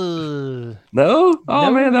 No? Oh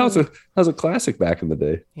no. Man, that was a classic back in the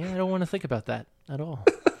day. Yeah, I don't want to think about that at all.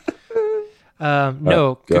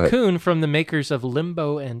 No, Cocoon ahead. From the makers of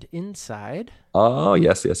Limbo and Inside. Oh,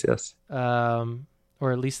 yes. Or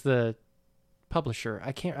at least the publisher.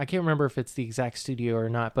 I can't remember if it's the exact studio or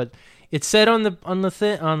not, but it said on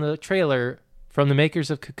the trailer from the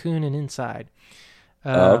makers of Cocoon and Inside.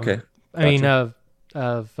 Okay. Gotcha. I mean of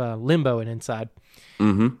Limbo and Inside.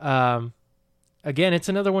 Mm-hmm. Again, it's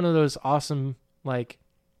another one of those awesome like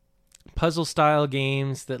puzzle style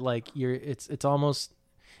games that like it's almost,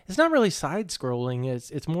 it's not really side scrolling.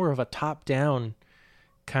 It's more of a top down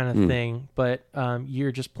kind of thing, but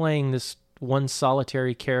you're just playing this one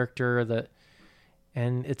solitary character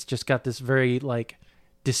and it's just got this very like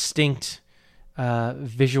distinct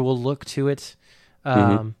visual look to it,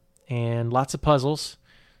 and lots of puzzles,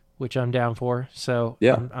 which I'm down for. So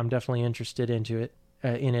yeah, I'm definitely interested in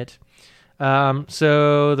it.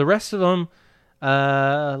 So the rest of them,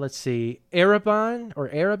 let's see,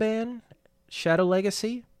 Araban, Shadow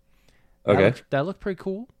Legacy. Okay, that looked pretty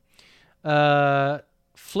cool.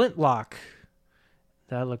 Flintlock,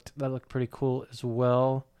 that looked pretty cool as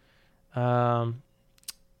well.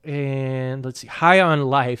 And let's see, High on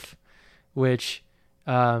Life, which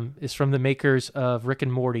is from the makers of Rick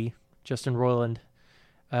and Morty, Justin Roiland.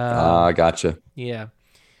 Gotcha. Yeah.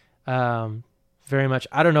 Very much.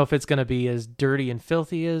 I don't know if it's going to be as dirty and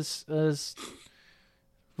filthy as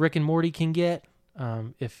Rick and Morty can get.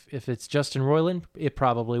 If it's Justin Roiland, it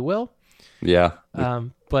probably will. Yeah.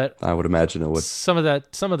 But I would imagine it would. Some of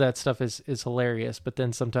that stuff is hilarious, but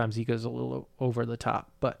then sometimes he goes a little over the top.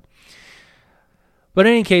 But in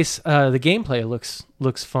any case, the gameplay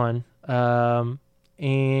looks fun.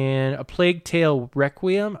 And A Plague Tale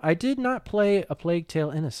Requiem. I did not play A Plague Tale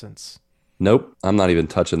Innocence. Nope, I'm not even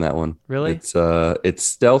touching that one. Really? It's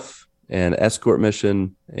stealth and escort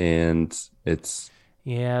mission, and it's.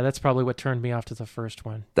 Yeah, that's probably what turned me off to the first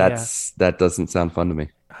one. That doesn't sound fun to me.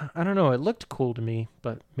 I don't know. It looked cool to me,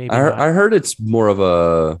 but maybe not. I heard it's more of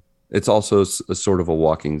a. It's also a sort of a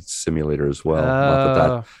walking simulator as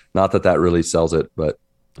well. Not that really sells it, but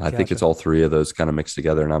I think it's all three of those kind of mixed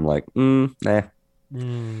together, and I'm like, nah.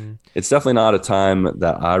 It's definitely not a time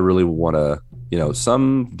that I really want to.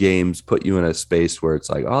 Some games put you in a space where it's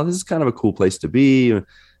like, oh, this is kind of a cool place to be.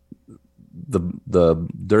 During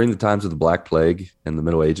the times of the Black Plague and the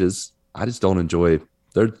Middle Ages, I just don't enjoy.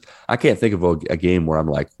 I can't think of a game where I'm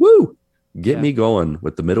like, woo, get me going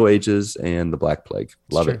with the Middle Ages and the Black Plague.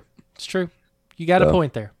 Love it. It's true. You got a So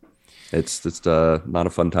point there. it's just not a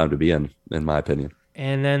fun time to be in my opinion.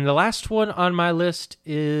 And then the last one on my list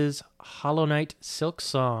is Hollow Knight Silk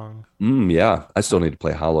Song. Yeah, I still need to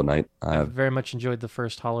play Hollow Knight. I very much enjoyed the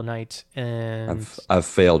first Hollow Knight, and I've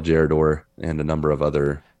failed Jaredor and a number of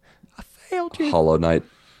other I failed you. Hollow Knight.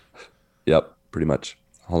 Yep, pretty much.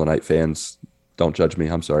 Hollow Knight fans, don't judge me.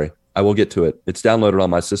 I'm sorry. I will get to it. It's downloaded on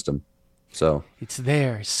my system, so it's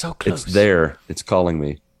there. It's so close. It's there. It's calling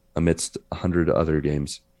me amidst 100 other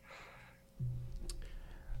games.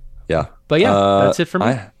 Yeah. But yeah, that's it for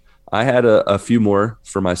me. I had a few more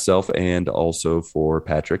for myself and also for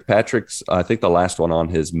Patrick. Patrick's, I think the last one on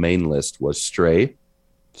his main list was Stray.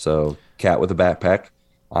 So cat with a backpack.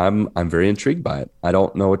 I'm very intrigued by it. I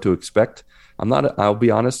don't know what to expect. I'll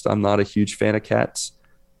be honest, I'm not a huge fan of cats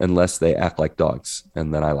unless they act like dogs,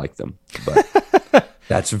 and then I like them. But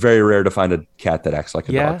that's very rare to find a cat that acts like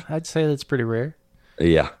a dog. Yeah, I'd say that's pretty rare.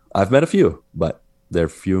 Yeah. I've met a few, but they're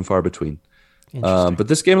few and far between. But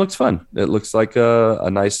this game looks fun. It looks like a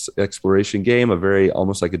nice exploration game,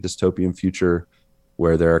 almost like a dystopian future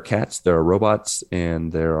where there are cats, there are robots,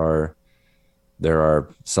 and there are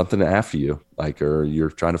something after you, or you're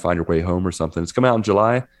trying to find your way home or something. It's come out in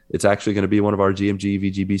July. It's actually going to be one of our GMG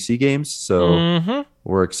VGBC games. So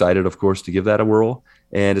we're excited, of course, to give that a whirl.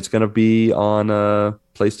 And it's going to be on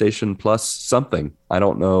PlayStation Plus something. I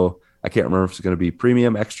don't know. I can't remember if it's going to be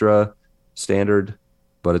premium, extra, standard,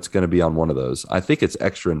 but it's going to be on one of those. I think it's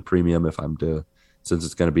extra and premium since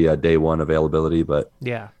it's going to be a day one availability, but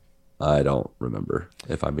yeah, I don't remember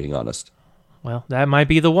if I'm being honest. Well, that might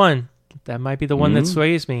be the one. That might be the one that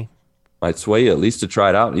sways me. Might sway you at least to try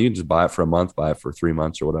it out. You can just buy it for a month, buy it for 3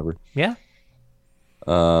 months or whatever. Yeah.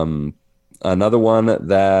 Another one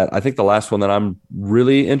that I think the last one that I'm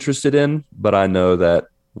really interested in, but I know that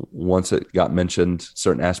once it got mentioned,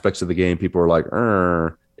 certain aspects of the game, people were like,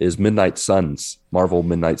 is Midnight Suns, Marvel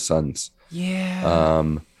Midnight Suns. Yeah.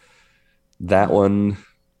 That one,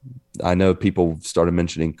 I know people started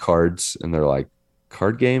mentioning cards and they're like,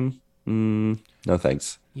 card game? No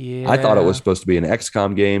thanks. Yeah. I thought it was supposed to be an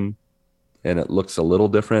XCOM game and it looks a little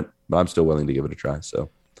different, but I'm still willing to give it a try. So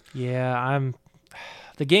yeah,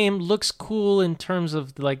 the game looks cool in terms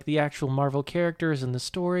of like the actual Marvel characters and the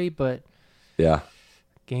story, but yeah,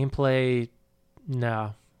 gameplay,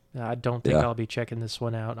 no. I don't think I'll be checking this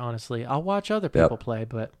one out, honestly. I'll watch other people play,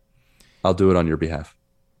 but I'll do it on your behalf.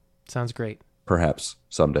 Sounds great. Perhaps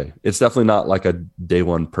someday. It's definitely not like a day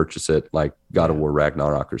one purchase it like God of War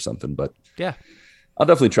Ragnarok or something, but yeah, I'll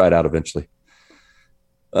definitely try it out eventually.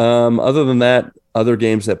 Other than that, other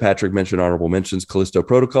games that Patrick mentioned, honorable mentions, Callisto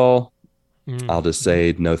Protocol. I'll just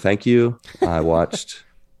say no thank you. I watched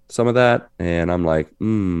some of that and I'm like,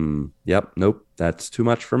 yep, nope, that's too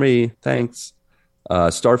much for me. Thanks.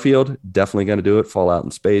 Starfield, definitely going to do it. Fallout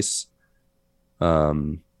in space.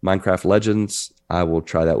 Minecraft Legends, I will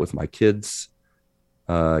try that with my kids.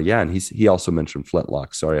 And he also mentioned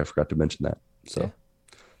Flintlock. Sorry, I forgot to mention that.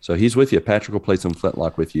 So he's with you. Patrick will play some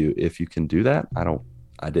Flintlock with you if you can do that.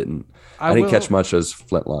 I didn't catch much as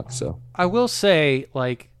Flintlock. So I will say,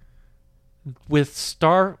 like with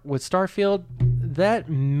Starfield, that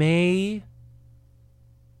may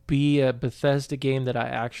be a Bethesda game that I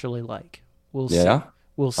actually like. We'll see. Yeah.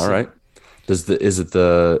 We'll see. All right. Is it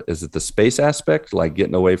the space aspect, like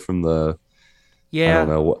getting away from the? Yeah. I don't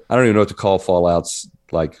know. I don't even know what to call Fallout's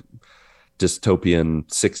like dystopian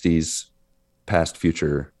 60s past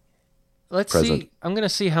future. Let's present. see. I'm gonna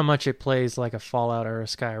see how much it plays like a Fallout or a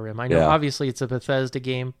Skyrim. I know obviously it's a Bethesda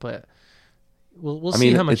game, but we'll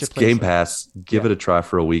see how much it plays. Game Pass. Give it a try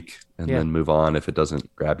for a week and then move on if it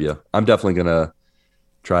doesn't grab you. I'm definitely gonna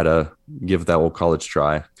try to give that old college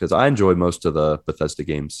try because I enjoy most of the Bethesda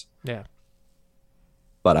games. Yeah.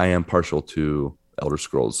 But I am partial to Elder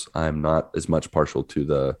Scrolls. I'm not as much partial to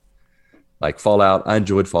the like Fallout. I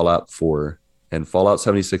enjoyed Fallout 4 and Fallout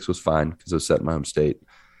 76 was fine because it was set in my home state.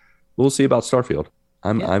 We'll see about Starfield.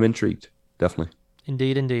 I'm intrigued. Definitely.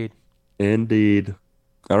 Indeed.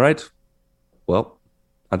 All right. Well,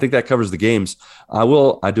 I think that covers the games. I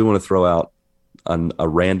do want to throw out a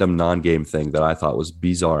random non-game thing that I thought was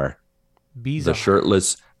bizarre. The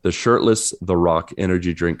shirtless The Rock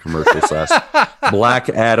energy drink commercial / Black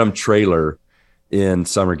Adam trailer in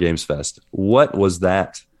Summer Games Fest. What was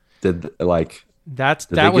that?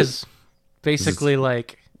 That was basically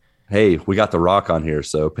like, hey, we got The Rock on here,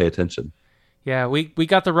 so pay attention. Yeah, we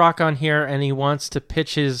got The Rock on here, and he wants to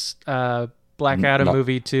pitch his Black Adam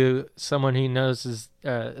movie to someone he knows is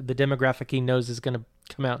the demographic he knows is going to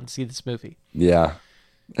come out and see this movie. Yeah.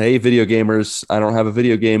 Hey, video gamers, I don't have a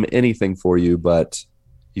video game anything for you, but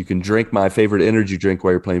you can drink my favorite energy drink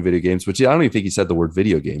while you're playing video games, which I don't even think he said the word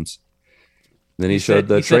video games. Then he showed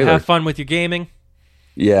the he trailer. said, "Have fun with your gaming."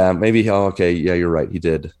 Yeah, maybe. Oh, okay. Yeah, you're right. He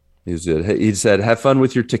did. He was good. He said, "Have fun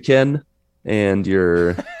with your Tekken and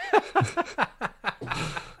your,"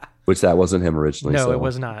 which that wasn't him originally. No, so it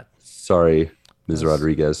was not. Sorry, Ms.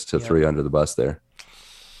 Rodriguez, to throw you under the bus there.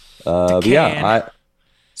 But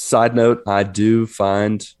side note, I do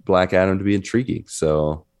find Black Adam to be intriguing,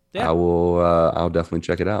 so I'll definitely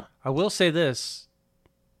check it out. I will say this: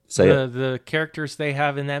 the characters they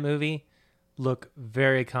have in that movie look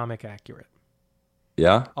very comic accurate.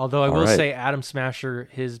 Yeah. Although I will say Adam Smasher,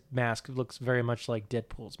 his mask looks very much like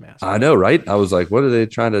Deadpool's mask. I know, right? I was like, what are they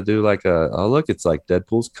trying to do? Like look, it's like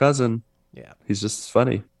Deadpool's cousin. Yeah. He's just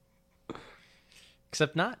funny.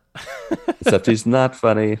 Except not. Except he's not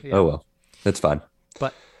funny. Yeah. Oh, well. That's fine.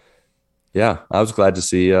 But yeah, I was glad to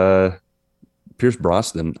see Pierce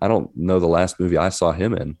Brosnan. I don't know the last movie I saw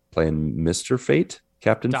him in, playing Mr. Fate,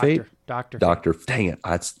 Captain Fate. Doctor. Dang it.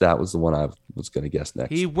 That was the one I was going to guess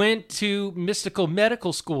next. He went to mystical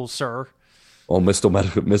medical school, sir. Oh, mystical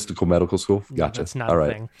medical school? Gotcha. No, that's not a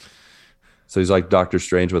thing. So he's like Doctor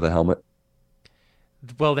Strange with a helmet?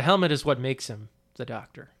 Well, the helmet is what makes him the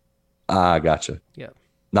Doctor. Ah, gotcha. Yeah.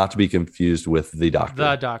 Not to be confused with the Doctor.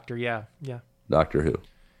 The Doctor, yeah. Doctor Who.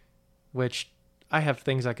 Which I have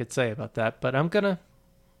things I could say about that, but I'm going to...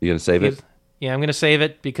 You going to save it? Yeah, I'm going to save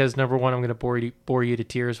it because, number one, I'm going to bore you to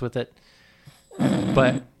tears with it.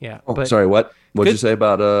 But, yeah. Oh, sorry, what? What did you say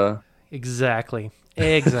about... Exactly.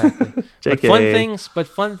 But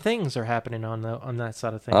fun things are happening on that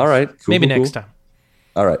side of things. All right. Cool, Maybe next time.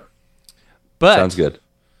 All right. But sounds good.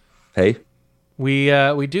 Hey. We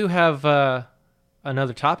do have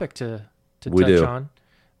another topic to touch on.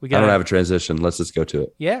 I don't have a transition. Let's just go to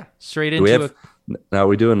it. Yeah, straight into Now, are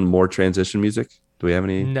we doing more transition music? Do we have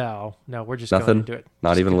any? No, we're just nothing? Going into it.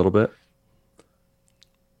 Not even a little bit?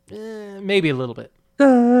 Maybe a little bit.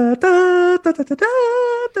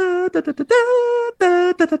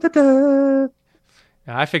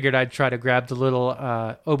 I figured I'd try to grab the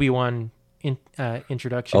little Obi-Wan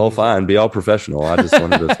introduction. Oh, fine. Be all professional. I just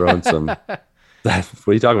wanted to throw in some... what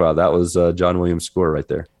are you talking about? That was John Williams' score right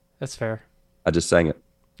there. That's fair. I just sang it.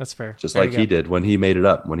 That's fair. Just like he did when he made it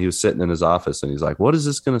up, when he was sitting in his office and he's like, what is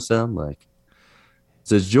this going to sound like? It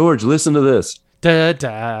says, George, listen to this. Da,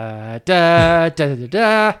 da, da, da, da,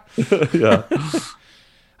 da. Yeah.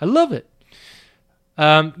 I love it.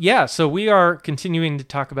 So we are continuing to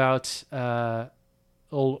talk about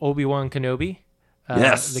old Obi-Wan Kenobi.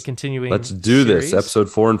 Yes. The continuing Let's do series. this. Episode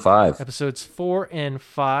 4 and 5. Episodes 4 and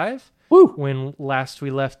 5. Woo. When last we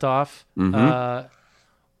left off, Princess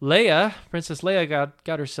Leia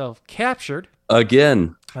got herself captured.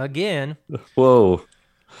 Again. Whoa.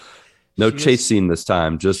 No chase scene this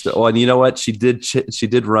time. And you know what? She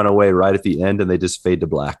did run away right at the end and they just fade to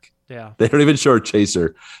black. Yeah. They don't even show her chase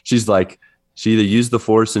her. She's like, she either used the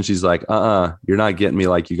Force and she's like, you're not getting me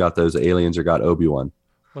like you got those aliens or got Obi-Wan.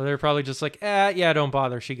 Well, they're probably just like, don't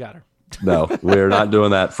bother. She got her. No, we're not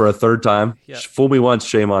doing that for a third time. Yeah. Fool me once,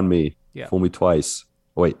 shame on me. Yeah. Fool me twice.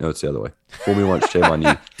 Wait, no, it's the other way. Fool me once, shame on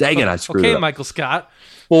you. Dang it, I screwed it up. Okay, Michael Scott.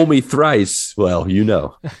 Fool me thrice. Well, you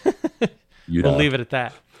know. We'll leave it at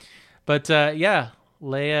that. But Leia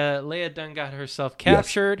done got herself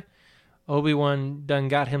captured. Yes. Obi-Wan done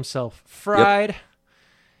got himself fried.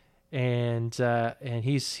 Yep. And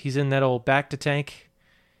he's in that old back to tank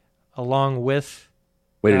along with...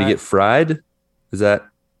 Wait, did he get fried?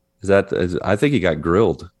 I think he got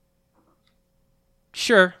grilled.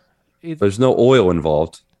 Sure. There's no oil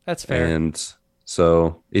involved. That's fair. And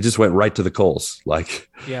so he just went right to the coals. Like,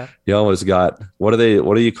 yeah. He almost got, what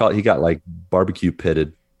do you call it? He got like barbecue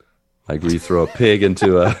pitted. Like where you throw a pig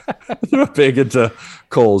into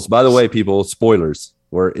coals. By the way, people, spoilers.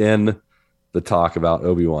 We're in the talk about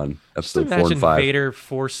Obi-Wan, episode 4 and 5. Vader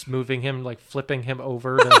force moving him, like flipping him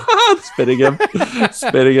over. spinning him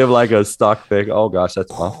like a stock pig. Oh gosh,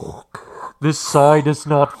 that's awful. This side is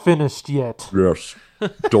not finished yet. Yes.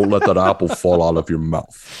 Don't let that apple fall out of your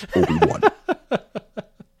mouth, Obi-Wan.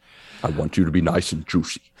 I want you to be nice and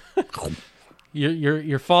juicy.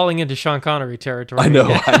 You're falling into Sean Connery territory. I know.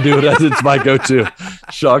 I do it. It's my go-to.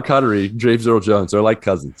 Sean Connery, James Earl Jones. They're like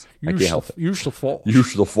cousins. I can't help it. Use the Force.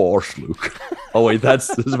 Use the Force, Luke. Oh wait, this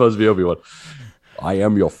is supposed to be Obi-Wan. I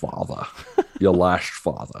am your father, your last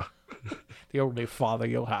father. The only father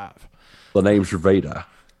you'll have. The name's Vader.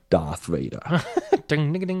 Darth Vader.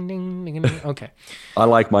 Ding, ding, ding, ding, ding, ding. Okay. I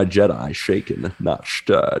like my Jedi shaken, not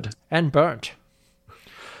stirred. And burnt.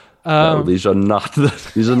 No, these are not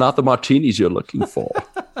the martinis you're looking for.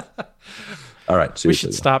 All right, seriously. We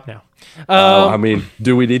should stop now. I mean,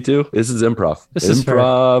 do we need to? This is improv. This is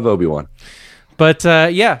improv Obi-Wan. But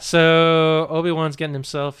yeah, so Obi-Wan's getting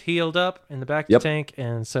himself healed up in the back of Yep. the tank,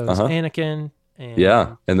 and so is Uh-huh. Anakin. And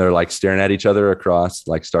Yeah. And they're like staring at each other across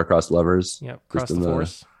like star-crossed lovers. yep, Just cross the in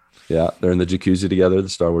Force. yeah, they're in the jacuzzi together, the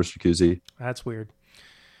Star Wars jacuzzi. That's weird.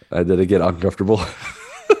 Did it get uncomfortable?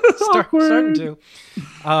 Starting to.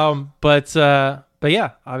 But yeah,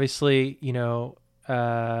 obviously,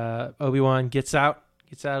 Obi-Wan gets out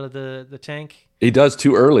of the tank. He does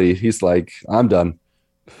too early. He's like, I'm done.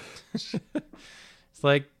 It's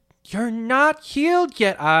like, you're not healed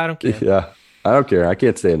yet. I don't care. Yeah. I don't care. I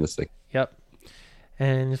can't stay in this thing. Yep.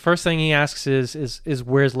 And the first thing he asks is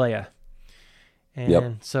where's Leia?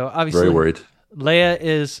 And so obviously Very worried. Leia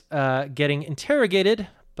is getting interrogated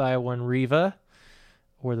by one Reva,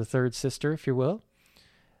 or the third sister, if you will.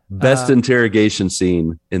 Best interrogation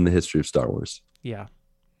scene in the history of Star Wars. Yeah.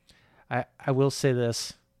 I will say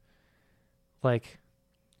this. Like,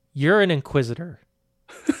 you're an inquisitor.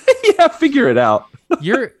 Yeah, figure it out.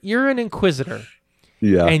 You're an inquisitor.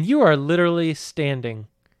 Yeah. And you are literally standing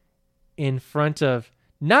in front of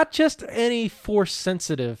not just any force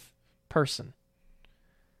sensitive person,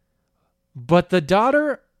 but the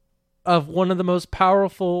daughter of one of the most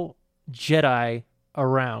powerful Jedi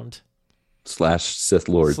around. Slash Sith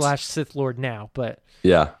Lords. Slash Sith Lord now, but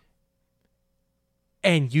Yeah.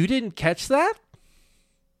 and you didn't catch that?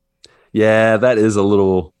 Yeah, that is a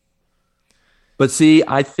little. But see,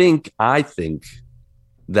 I think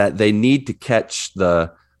that they need to catch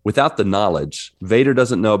without the knowledge. Vader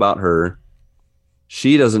doesn't know about her.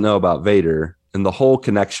 She doesn't know about Vader, and the whole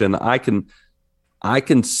connection. I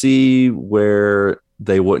can see where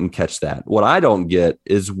they wouldn't catch that. What I don't get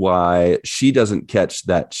is why she doesn't catch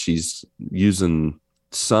that she's using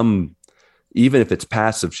even if it's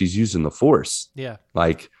passive, she's using the Force. Yeah.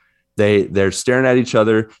 Like they're staring at each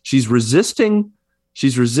other. She's resisting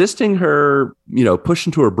her, push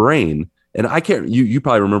into her brain. And I can't, you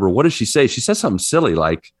probably remember, what does she say? She says something silly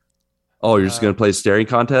like, oh, you're just going to play a staring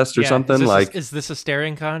contest or something. Is this a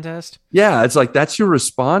staring contest? Yeah. It's like, that's your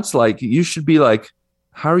response. Like, you should be like,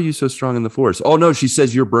 how are you so strong in the Force? Oh no, she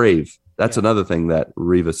says you're brave. That's another thing that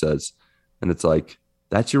Reva says. And it's like,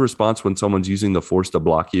 that's your response when someone's using the Force to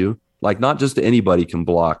block you. Like, not just anybody can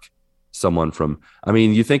block someone from, I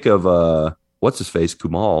mean, you think of, what's his face?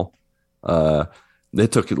 Kumal.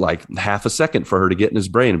 It took like half a second for her to get in his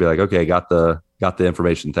brain and be like, okay, got the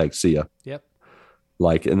information. Thanks. See ya. Yep.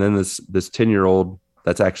 Like, and then this 10-year-old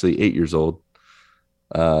that's actually 8 years old,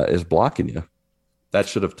 is blocking you. That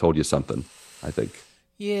should have told you something, I think.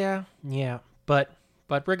 Yeah. But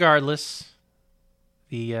regardless,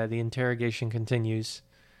 the interrogation continues.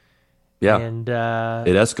 Yeah. And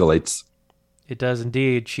it escalates. It does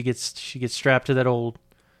indeed. She gets strapped to that old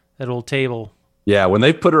table. Yeah, when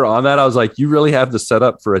they put her on that, I was like, you really have the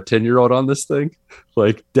setup for a 10-year-old on this thing?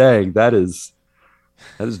 Like, dang, that is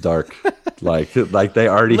dark. like they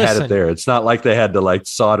already had it there. It's not like they had to like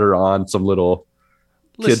solder on some little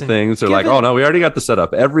kid things. They're like, oh no, we already got the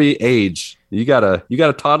setup. Every age, you got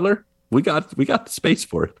a toddler. We got the space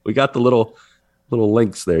for it. We got the little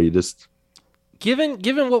links there. You just given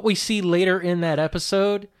what we see later in that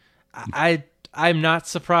episode, I'm not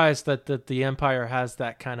surprised that the Empire has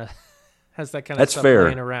that kind of that's stuff fair,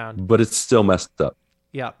 laying around. But it's still messed up.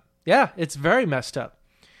 Yeah, it's very messed up.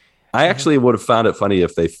 I actually would have found it funny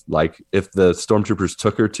if the stormtroopers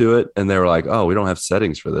took her to it and they were like, oh, we don't have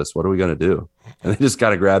settings for this. What are we going to do? And they just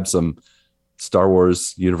got to grab some Star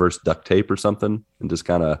Wars universe duct tape or something and just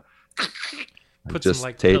kind of put some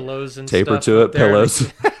like pillows and tape stuff her to it. there.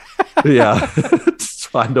 Pillows. Yeah. Just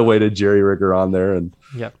find a way to jerry rig her on there and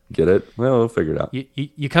get it. Well, we'll figure it out.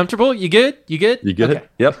 You comfortable? You good? You good? You get it?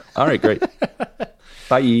 Yep. All right, great.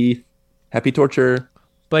 Bye. Happy torture.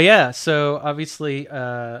 But yeah, so obviously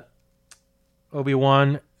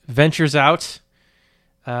Obi-Wan ventures out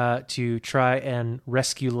to try and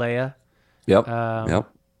rescue Leia. Yep.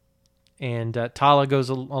 And Tala goes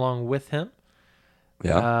along with him.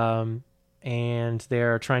 Yeah. And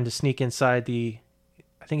they're trying to sneak inside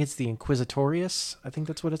I think it's the Inquisitorius. I think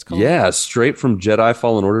that's what it's called. Yeah, straight from Jedi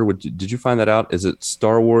Fallen Order. Did you find that out? Is it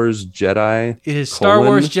Star Wars Jedi? It is Star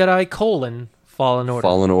Wars Jedi : Fallen Order.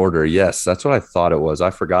 Fallen Order, yes. That's what I thought it was.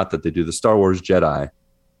 I forgot that they do the Star Wars Jedi.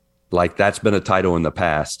 Like, that's been a title in the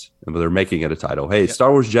past, but they're making it a title. Hey,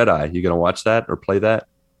 Star Wars Jedi, you going to watch that or play that? :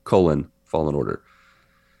 Fallen Order.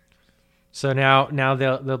 So now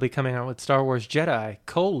they'll be coming out with Star Wars Jedi :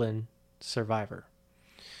 Survivor.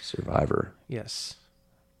 Yes.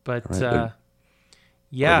 But right,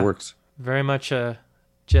 yeah, works. Very much a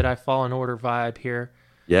Jedi Fallen Order vibe here.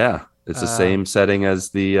 Yeah, it's the same setting as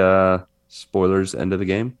the spoilers end of the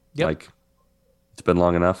game. Yep. Like, it's been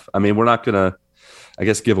long enough. I mean, we're not gonna. I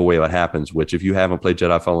guess, give away what happens. Which, if you haven't played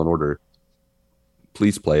Jedi Fallen Order,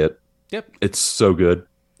 please play it. Yep. It's so good.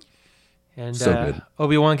 And so good.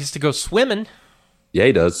 Obi-Wan gets to go swimming. Yeah,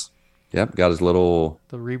 he does. Yep, got his little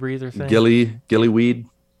the rebreather thing, gilly weed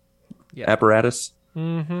apparatus.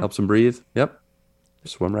 Mm-hmm. Helps him breathe. Yep,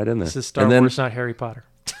 swim right in there. This is Star Wars, not Harry Potter.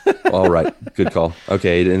 All right, good call.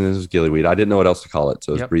 Okay, and this is gillyweed. I didn't know what else to call it,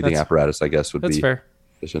 so his breathing apparatus, I guess, would be fair.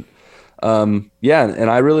 Efficient. Yeah, and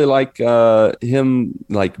I really like him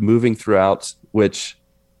like moving throughout. Which,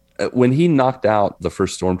 when he knocked out the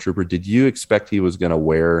first stormtrooper, did you expect he was going to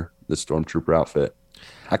wear the stormtrooper outfit?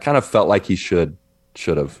 I kind of felt like he should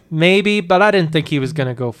have. Maybe, but I didn't think he was going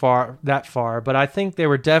to go that far. But I think they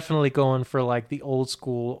were definitely going for like the old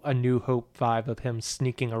school A New Hope vibe of him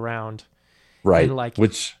sneaking around. Right. And like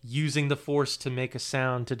using the Force to make a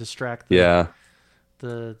sound to distract the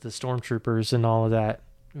stormtroopers and all of that.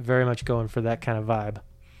 Very much going for that kind of vibe.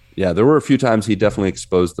 Yeah, there were a few times he definitely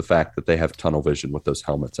exposed the fact that they have tunnel vision with those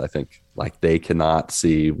helmets, I think. Like, they cannot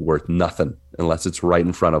see worth nothing unless it's right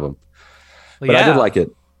in front of them. But I did like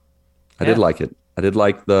it. I did like it. I did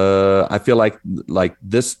like I feel like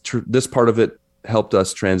this part of it helped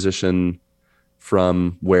us transition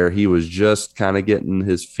from where he was just kind of getting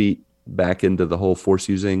his feet back into the whole Force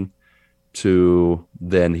using to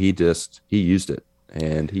then he used it,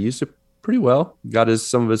 and he used it pretty well. Got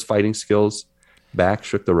some of his fighting skills back,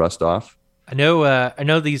 shook the rust off. I know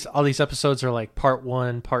all these episodes are like part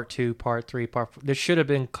 1, part 2, part 3, part 4. This should have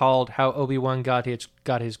been called How Obi-Wan Got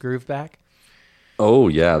His Groove Back. Oh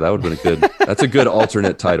yeah, that would have been that's a good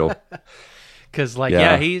alternate title. Cuz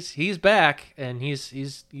he's back and he's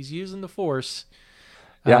using the Force.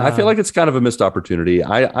 Yeah, I feel like it's kind of a missed opportunity.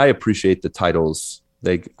 I appreciate the titles.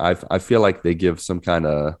 I feel like they give some kind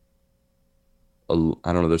of I don't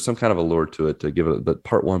know, there's some kind of allure to it to give it, but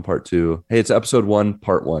part 1, part 2. Hey, it's episode 1,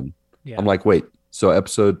 part 1. Yeah. I'm like, wait, so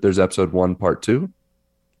there's episode 1, part 2?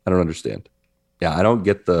 I don't understand. Yeah, I don't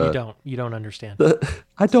get you don't understand.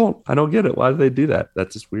 I don't get it. Why do they do that?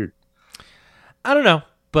 That's just weird. I don't know,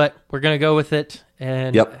 but we're going to go with it.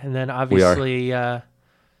 And then obviously there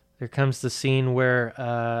comes the scene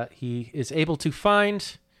where he is able to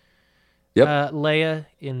find Leia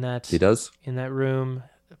in that room.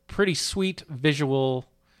 Pretty sweet visual,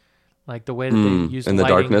 like the way that they use in the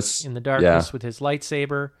darkness with his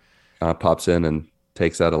lightsaber. Pops in and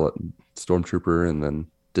takes out a stormtrooper and then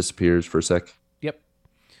disappears for a sec. Yep.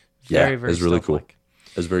 Very it's really cool.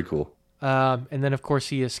 It's very cool. And then of course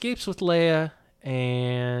he escapes with Leia,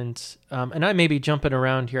 and I may be jumping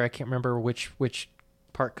around here. I can't remember which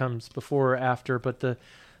part comes before or after, but the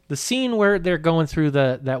scene where they're going through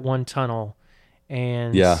that one tunnel.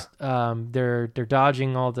 And they're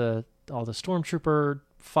dodging all the stormtrooper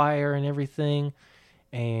fire and everything,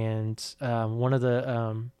 and one of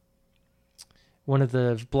the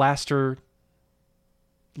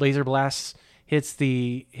laser blasts hits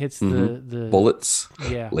the bullets.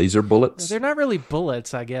 Yeah, laser bullets. They're not really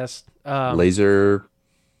bullets, I guess. Laser.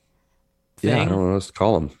 Thing. Yeah, I don't know what else to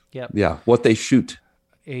call them. Yep. Yeah, what they shoot.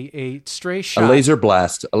 A stray shot. A laser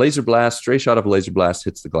blast. Stray shot of a laser blast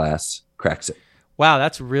hits the glass, cracks it. Wow,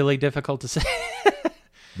 that's really difficult to say.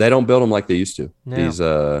 They don't build them like they used to.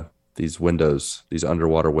 No. These windows, these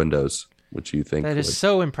underwater windows, which you think that is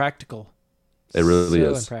so impractical. It really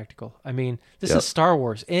is so impractical. I mean, this is Star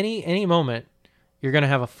Wars. Any moment, you're going to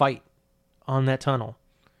have a fight on that tunnel.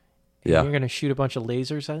 And you're going to shoot a bunch of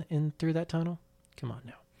lasers in through that tunnel. Come on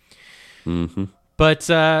now. Mm-hmm. But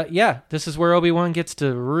this is where Obi-Wan gets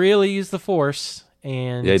to really use the Force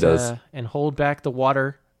and he does. And hold back the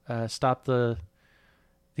water, stop the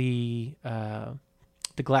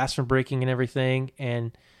glass from breaking and everything.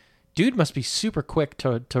 And dude must be super quick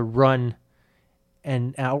to run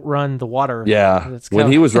and outrun the water. Yeah.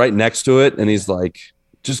 When he was right next to it and he's like,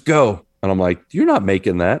 just go. And I'm like, you're not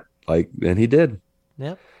making that. And he did.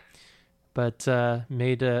 Yep. But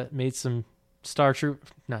made some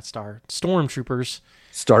stormtroopers.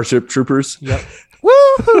 Starship troopers. Yep.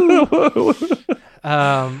 Woo!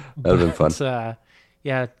 That'd have been fun.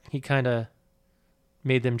 He kind of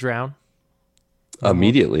made them drown.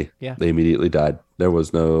 Immediately. Yeah. They immediately died. There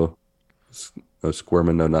was no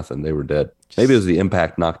squirming, no nothing. They were dead. Maybe it was the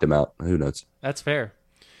impact knocked him out. Who knows? That's fair.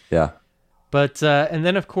 Yeah. But, and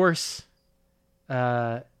then of course,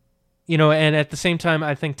 and at the same time,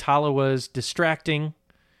 I think Tala was distracting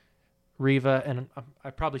Reva, and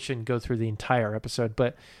I probably shouldn't go through the entire episode,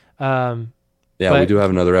 but we do have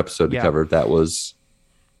another episode to cover. That was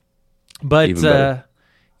even better.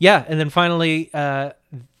 And then finally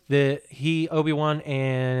Obi-Wan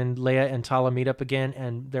and Leia and Tala meet up again,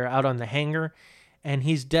 and they're out on the hangar, and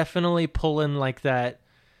he's definitely pulling like that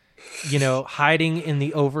hiding in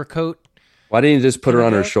the overcoat Why didn't you just put in her the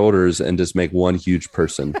on her back. shoulders and just make one huge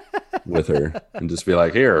person with her and just be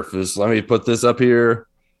like, here, just let me put this up here.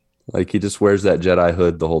 Like he just wears that Jedi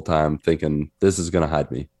hood the whole time, thinking this is gonna hide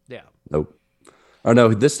me. Yeah, Nope. Oh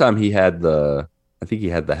no, this time he had I think he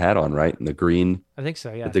had the hat on, right? And the green, I think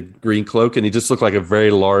so. with Yeah, the green cloak, and he just looked like a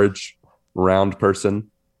very large, round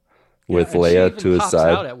person yeah, with and she Leia even to his pops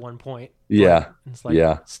side. out at one point. Like Yeah, it's like,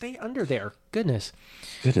 yeah. stay under there. Goodness,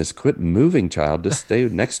 Goodness, quit moving, child. Just stay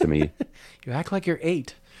next to me. you act like you're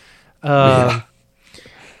 8. Yeah.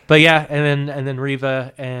 But yeah, and then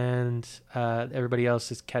Riva and everybody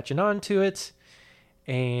else is catching on to it,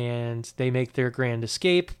 and they make their grand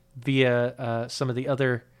escape via some of the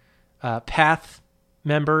other Path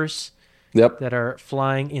members Yep. that are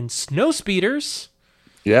flying in snow speeders.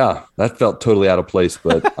 Yeah. That felt totally out of place,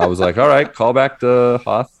 but I was like, all right, call back to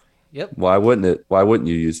Hoth. Yep. Why wouldn't it? Why wouldn't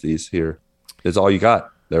you use these here? It's all you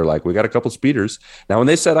got. They're like, we got a couple speeders. Now, when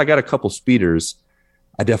they said I got a couple speeders,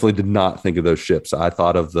 I definitely did not think of those ships. I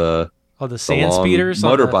thought of Oh, the the sand long speeders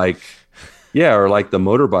on the motorbike. Yeah, or like the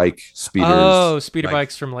motorbike speeders, speeder like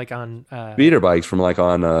bikes from like on speeder bikes from like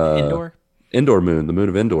on indoor. Indoor Moon, the moon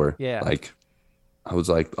of Endor. Yeah. Like I was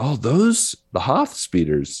like, oh, those the Hoth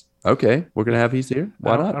speeders. Okay, we're gonna have these here. I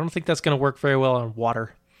Why don't I not? don't think that's going to work very well on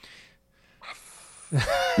water.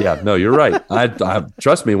 Yeah, no, you're right. I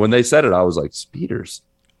trust me. When they said it, I was like, speeders,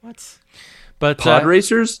 What? But pod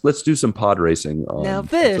racers. Let's do some pod racing. now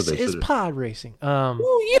That's what this they is should. pod racing.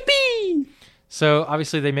 Ooh, yippee! So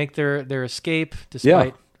obviously they make their escape Yeah,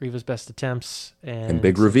 despite Riva's best attempts, and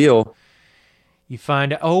big and reveal. you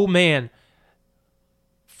find out, oh man,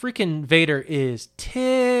 freaking Vader is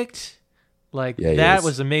ticked. Like Yeah, he that is.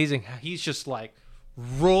 was amazing. He's just like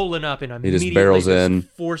rolling up and He just immediately barrels in.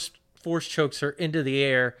 force chokes her into the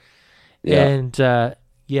air, Yeah, and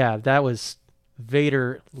yeah, that was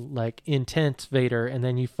Vader, like intense Vader. And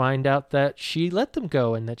then you find out that she let them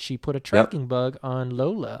go and that she put a yep. tracking bug on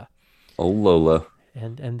Lola, Oh, Lola,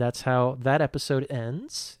 and that's how that episode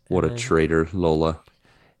ends. what And a then, traitor, Lola.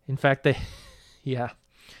 in fact, they, yeah,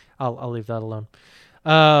 I'll leave that alone.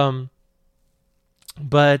 Um,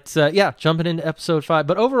 but yeah, jumping into episode 5.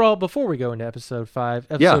 But overall, before we go into episode 5,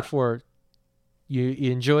 Yeah, episode 4, you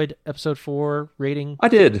enjoyed episode 4 rating? I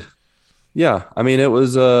did. Yeah, I mean it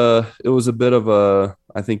was a bit of a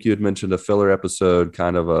I think you had mentioned a filler episode,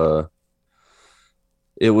 kind of a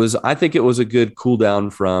it was I think it was a good cool down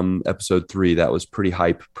from episode 3 that was pretty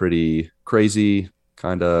hype, pretty crazy,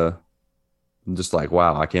 kind of just like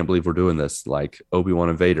wow, I can't believe we're doing this, like Obi-Wan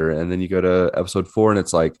and Vader. And then you go to episode 4 and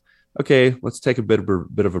it's like okay, let's take a bit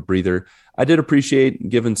of a breather. I did appreciate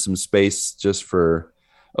giving some space just for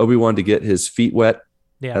Obi-Wan to get his feet wet,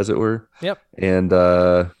 Yeah. as it were. Yep. And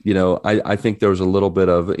I think there was a little bit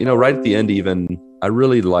of right at the end. Even I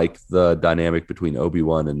really like the dynamic between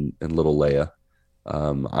Obi-Wan and little Leia.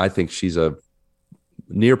 I think she's a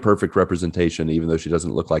near perfect representation, even though she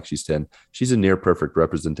doesn't look like she's 10. She's a near perfect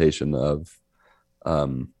representation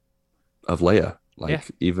um, of Leia, like Yeah.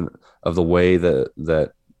 even of the way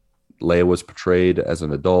that Leia was portrayed as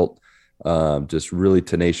an adult, just really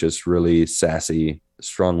tenacious, really sassy,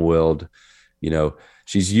 strong-willed.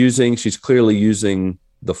 She's clearly using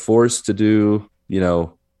the Force to do,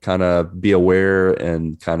 kind of be aware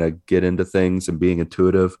and kind of get into things and being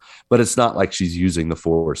intuitive, but it's not like she's using the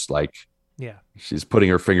Force like Yeah. she's putting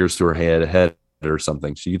her fingers to her head or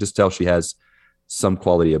something. You just tell she has some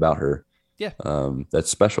quality about her, Yeah. that's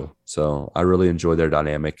special. So I really enjoy their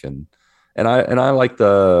dynamic, and I like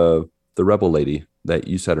the rebel lady that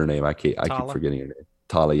you said her name. I keep Tala. forgetting her name.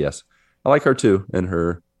 Tali, yes, I like her too and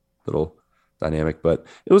her little dynamic. But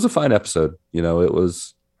it was a fine episode. It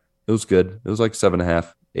was good. It was like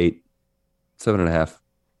 7.5, 8, 7.5.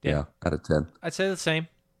 Yeah. Yeah, out of 10. I'd say the same.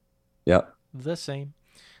 Yeah, The same.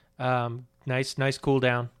 Nice cool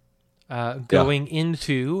down. Going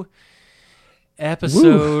into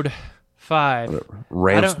episode 5.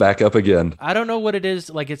 ramps back up again. I don't know what it is.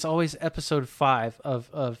 Like it's always episode 5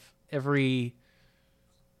 of every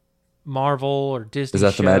Marvel or Disney Is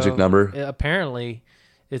that the magic show. number? Apparently,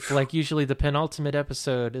 it's like usually the penultimate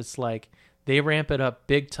episode. It's like they ramp it up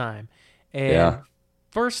big time, and Yeah.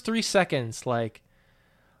 first 3 seconds, like,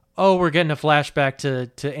 oh, we're getting a flashback to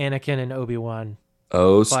Anakin and Obi-Wan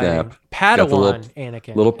Oh fighting. snap! Padawan Got the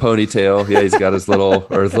Anakin. little ponytail. Yeah, he's got his little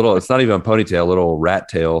it's not even a ponytail, little rat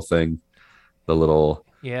tail thing. The little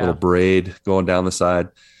Yeah. braid going down the side.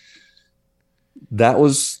 That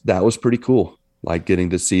was pretty cool. Like getting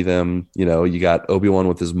to see them, you got Obi-Wan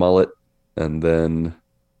with his mullet, and then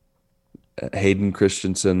Hayden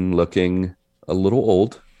Christensen looking a little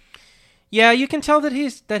old. Yeah, you can tell that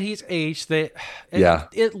he's aged. Yeah.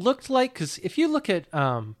 It looked like, because if you look at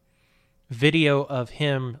video of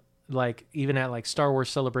him, like even at like Star Wars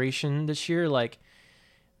Celebration this year, like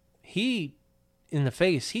he in the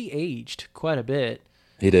face, he aged quite a bit.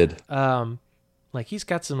 He did. Like he's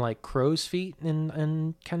got some like crow's feet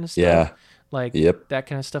and kind of stuff. Yeah. Like Yep. that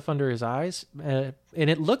kind of stuff under his eyes. And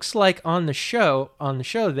it looks like on the show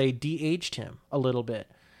they de-aged him a little bit.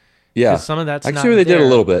 Yeah. Some of that's I can not see where they there, did a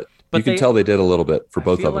little bit. but You can tell they did a little bit for I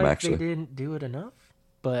both feel of them, like actually. they didn't do it enough,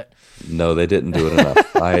 but No, they didn't do it enough.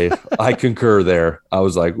 I concur there. I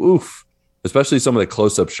was like, oof. Especially some of the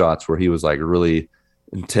close-up shots where he was like really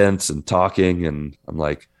intense and talking, and I'm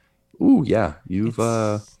like, ooh, yeah,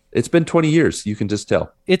 it's been 20 years. You can just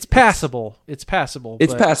tell. it's passable. It's passable.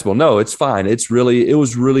 It's passable. No, it's fine. It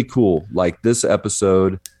was really cool. Like this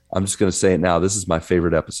episode, I'm just going to say it now. This is my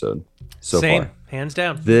favorite episode so Same, far. hands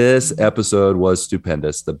down. This episode was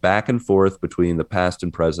stupendous. The back and forth between the past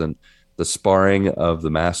and present, the sparring of the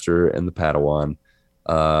master and the Padawan,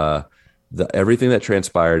 everything that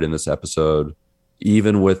transpired in this episode,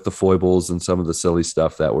 even with the foibles and some of the silly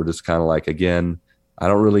stuff that were just kind of like, again, I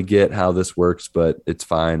don't really get how this works, but it's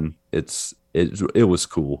fine. It was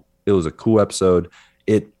cool. It was a cool episode.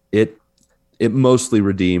 It mostly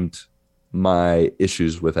redeemed my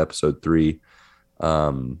issues with episode 3,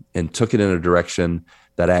 and took it in a direction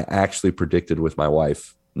that I actually predicted with my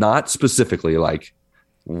wife. Not specifically like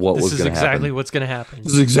what was going to happen. This is exactly what's going to happen.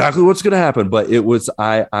 This is exactly what's going to happen. But it was,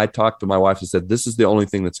 I talked to my wife and said, this is the only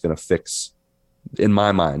thing that's going to fix, in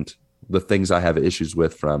my mind, the things I have issues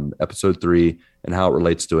with from episode 3 and how it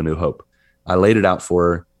relates to A New Hope. I laid it out for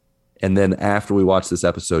her. And then after we watched this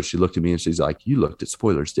episode, she looked at me and she's like, you looked at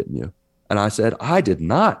spoilers, didn't you? And I said, I did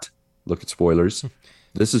not look at spoilers.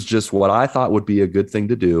 This is just what I thought would be a good thing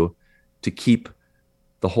to do to keep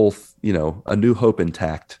the whole, A New Hope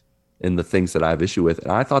intact in the things that I have issue with.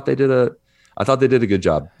 And I thought they did a good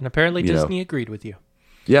job. And apparently Disney agreed with you.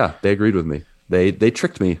 Yeah, they agreed with me. They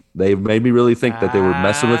tricked me. They made me really think that they were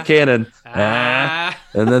messing with canon. And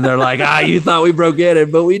then they're like, you thought we broke canon,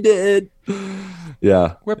 but we did.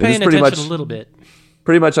 Yeah. We're paying attention a little bit.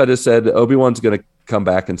 Pretty much I just said Obi-Wan's going to come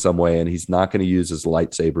back in some way, and he's not going to use his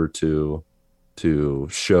lightsaber to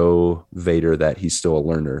show Vader that he's still a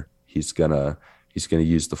learner. He's going to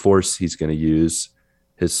use the Force. He's going to use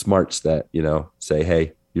his smarts that, say,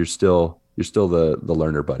 hey, you're still the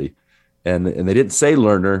learner, buddy. And they didn't say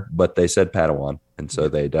learner, but they said Padawan. And so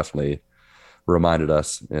they definitely reminded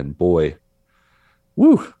us. And boy,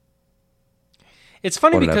 woo. It's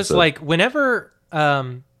funny because like whenever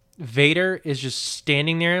Vader is just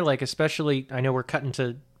standing there, like especially, I know we're cutting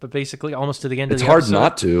to, but basically almost to the end of the episode. It's hard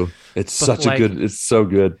not to. It's so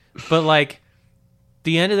good. But like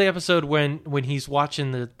the end of the episode when he's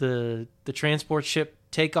watching the transport ship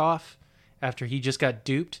take off after he just got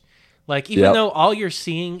duped. Like, even though all you're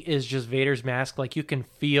seeing is just Vader's mask, like, you can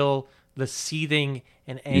feel the seething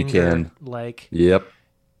and anger. You can. Like, yep.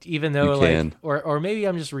 Even though, like, or maybe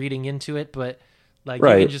I'm just reading into it, but, like,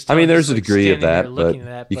 right. you can just I mean, there's just, a degree of that, but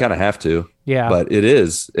you kind of have have to. Yeah. But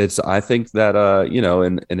I think that,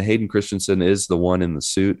 and Hayden Christensen is the one in the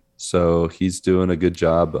suit. So he's doing a good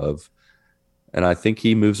job and I think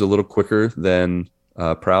he moves a little quicker than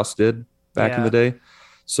Prowse did back in the day.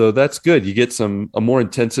 So that's good. You get a more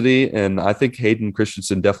intensity, and I think Hayden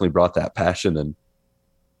Christensen definitely brought that passion, and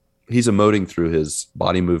he's emoting through his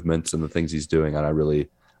body movements and the things he's doing, and I really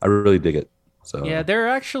dig it. So yeah, there are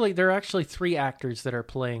actually 3 actors that are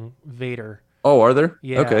playing Vader. Oh, are there?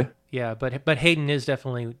 Yeah. Okay. Yeah, but Hayden is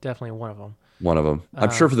definitely one of them. One of them.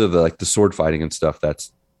 I'm sure for the sword fighting and stuff,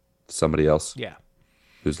 that's somebody else. Yeah.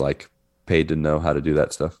 Who's like paid to know how to do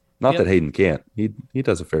that stuff. Not that Hayden can't. He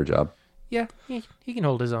does a fair job. Yeah, he can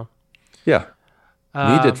hold his own. Yeah,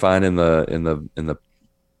 he did fine in the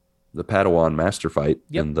Padawan master fight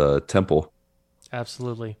in the temple.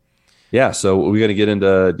 Absolutely. Yeah, so we're gonna get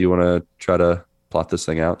into. Do you want to try to plot this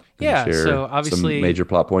thing out? Yeah. Share so obviously, some major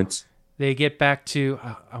plot points. They get back to.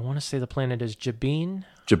 I want to say the planet is Jabin.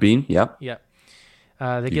 Jabin. Yeah. Yeah.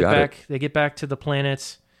 They get back to the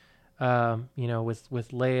planet. With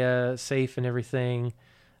Leia safe and everything.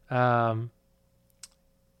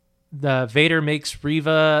 The Vader makes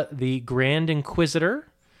Reva the Grand Inquisitor.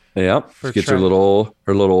 Yeah, she gets her little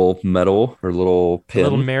medal, her little pin,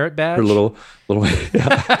 little merit badge, her little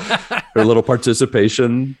her little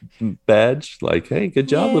participation badge. Like, hey, good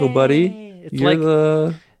job, little buddy.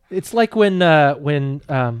 It's like when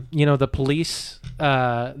the police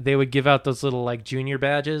they would give out those little like junior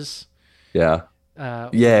badges. Yeah.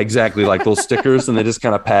 Yeah, exactly. Like little stickers, and they just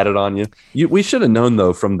kind of pat it on you. We should have known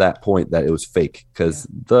though from that point that it was fake Yeah. because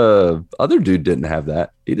the other dude didn't have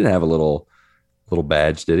that. He didn't have a little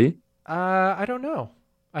badge, did he? I don't know.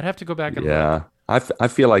 I'd have to go back and look. Yeah, I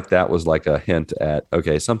feel like that was like a hint at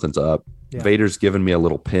okay, something's up. Yeah. Vader's giving me a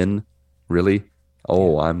little pin. Really?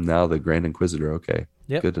 Oh, Yeah. I'm now the Grand Inquisitor. Okay,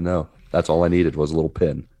 Yep. good to know. That's all I needed was a little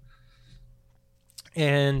pin.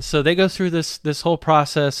 And so they go through this whole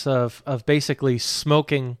process of basically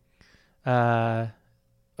smoking uh,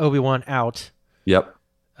 Obi-Wan out Yep.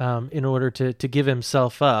 in order to give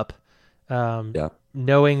himself up, Yeah.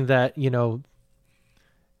 knowing that the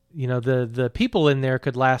people in there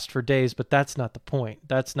could last for days, but that's not the point.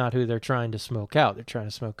 That's not who they're trying to smoke out. They're trying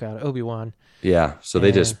to smoke out Obi-Wan. Yeah. So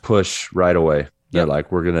they just push right away. They're Yep.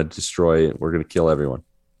 like, we're gonna destroy it. We're gonna kill everyone.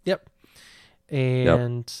 Yep.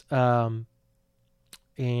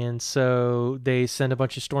 And so they send a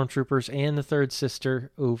bunch of stormtroopers and the third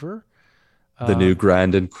sister over. The new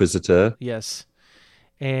Grand Inquisitor. Yes.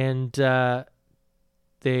 And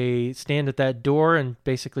they stand at that door and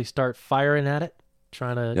basically start firing at it,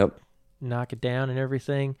 trying to knock it down and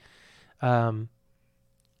everything.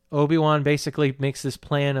 Obi-Wan basically makes this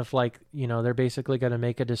plan of they're basically going to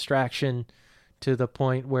make a distraction to the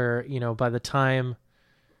point where, by the time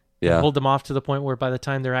hold them off to the point where by the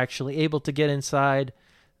time they're actually able to get inside,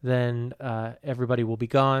 then everybody will be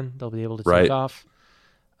gone. They'll be able to take off.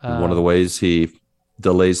 One of the ways he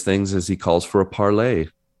delays things is he calls for a parlay.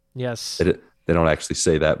 Yes. They don't actually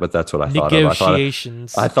say that, but that's what I thought of.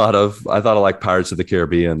 Negotiations. I thought of like Pirates of the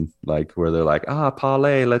Caribbean, like where they're like,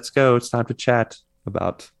 parlay, let's go. It's time to chat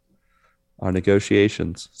about our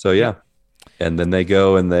negotiations. So yeah. And then they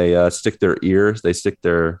go and they stick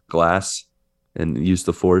their glass and use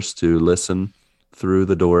the Force to listen through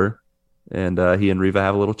the door. And he and Reva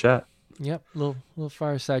have a little chat. Yep, little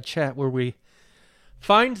fireside chat where we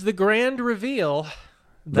find the grand reveal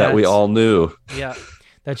that we all knew. Yeah,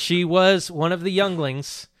 that she was one of the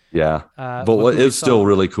younglings. Yeah, but it's still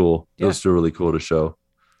really cool. Yeah. It was still really cool to show.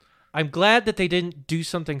 I'm glad that they didn't do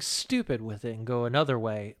something stupid with it and go another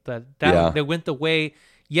way. They went the way.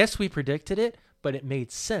 Yes, we predicted it, but it made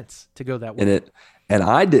sense to go that way. And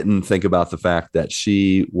I didn't think about the fact that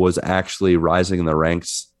she was actually rising in the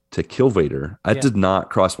ranks to kill Vader. That did not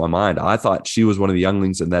cross my mind. I thought she was one of the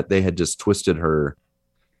younglings and that they had just twisted her.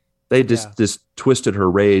 They just twisted her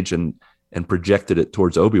rage and projected it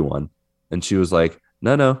towards Obi-Wan. And she was like,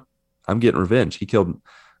 no, I'm getting revenge. He killed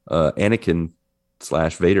Anakin /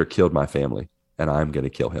 Vader killed my family and I'm going to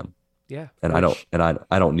kill him. Yeah. And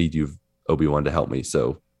I don't need you, Obi-Wan, to help me.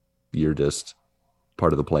 So you're just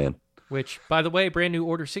part of the plan. Which, by the way, brand new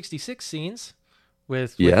Order 66 scenes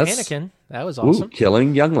with Anakin. That was awesome.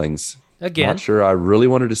 Killing younglings. Again. Not sure I really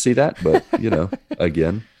wanted to see that, but,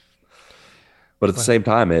 again. But at the same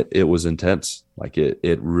time, it was intense. Like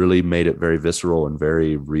it really made it very visceral and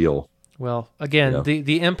very real. Well, again,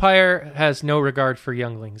 the Empire has no regard for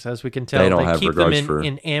younglings, as we can tell. They keep them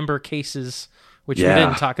in amber cases, which we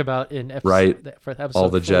didn't talk about in episode, for episode all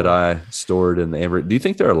the 4. Jedi stored in the amber. Do you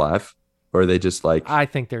think they're alive? Or are they just like... I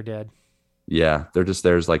think they're dead. Yeah, they're just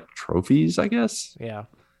there as like trophies, I guess. Yeah.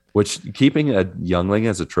 Which keeping a youngling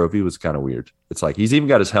as a trophy was kind of weird. It's like he's even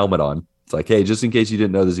got his helmet on. It's like, hey, just in case you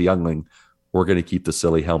didn't know there's a youngling, we're going to keep the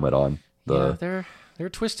silly helmet on. They're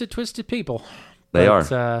twisted people. They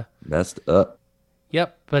are messed up.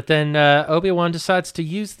 Yep. But then Obi-Wan decides to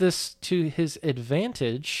use this to his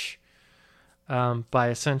advantage by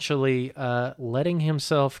essentially letting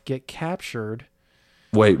himself get captured.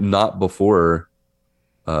 Wait, not before.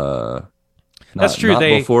 That's true. Not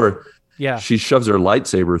before. Yeah. She shoves her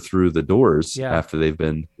lightsaber through the doors after they've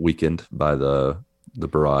been weakened by the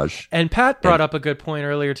barrage. And Pat brought up a good point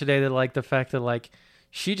earlier today that the fact that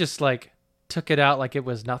she just took it out like it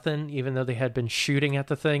was nothing, even though they had been shooting at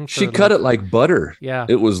the thing. She cut it like butter. Yeah.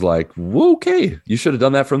 It was like, okay, you should have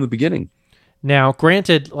done that from the beginning. Now,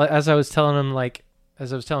 granted, as I was telling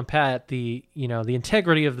Pat, the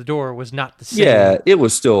integrity of the door was not the same. Yeah, it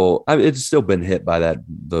was still. It's still been hit by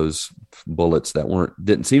those bullets that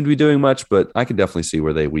didn't seem to be doing much, but I could definitely see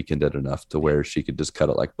where they weakened it enough to where she could just cut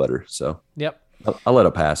it like butter. So yep, I'll let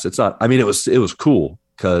it pass. It's not. I mean, it was cool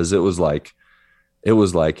because it was like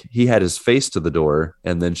he had his face to the door,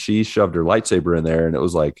 and then she shoved her lightsaber in there, and it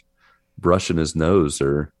was like brushing his nose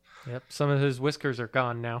or. Yep, some of his whiskers are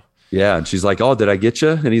gone now. Yeah, and she's like, "Oh, did I get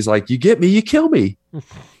you?" And he's like, "You get me, you kill me."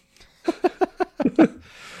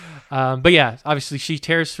 But yeah, obviously she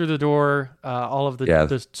tears through the door. All of the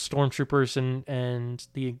stormtroopers and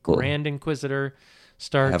the Grand Inquisitor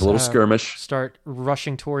have a little skirmish. Start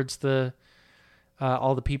rushing towards the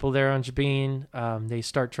all the people there on Jabin. They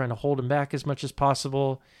start trying to hold him back as much as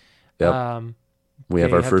possible. Yep. We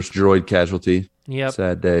have our first droid casualty. Yep.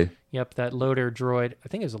 Sad day. Yep, that loader droid. I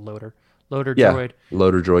think it was a loader. Loader Yeah, droid.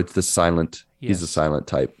 loader droid. The silent. Yes. He's a silent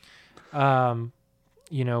type. Was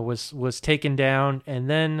taken down, and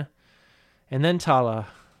then Tala,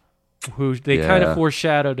 who they kind of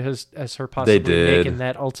foreshadowed as her possibly making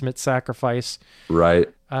that ultimate sacrifice. Right.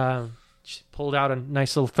 She pulled out a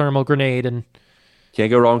nice little thermal grenade, and can't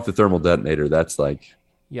go wrong with the thermal detonator. That's like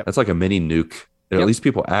a mini nuke. At least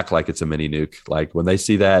people act like it's a mini nuke. Like when they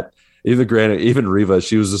see that, even Reva,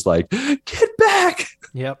 she was just like, "Get back!"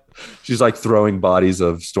 Yep. She's like throwing bodies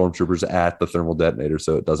of stormtroopers at the thermal detonator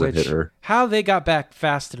so it doesn't hit her. How they got back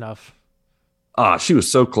fast enough? She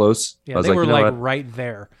was so close. Yeah, they were like right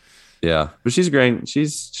there. Yeah, but she's great.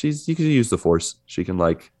 She's you can use the Force. She can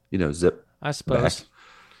zip. I suppose. Back.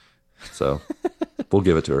 So we'll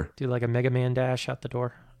give it to her. Do like a Mega Man dash out the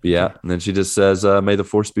door. Yeah, and then she just says, "May the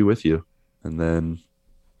Force be with you," and then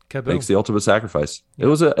makes the ultimate sacrifice.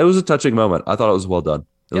 Yep. It was a touching moment. I thought it was well done.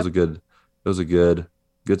 It was a good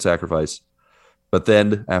sacrifice. But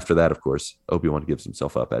then after that, of course, Obi-Wan gives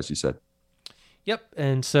himself up, as you said. Yep.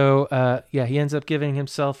 And so, he ends up giving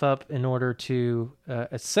himself up in order to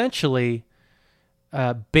essentially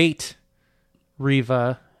bait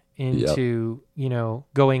Reva into,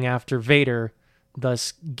 going after Vader,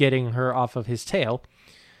 thus getting her off of his tail.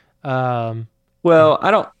 Well,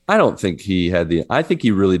 I don't think he had I think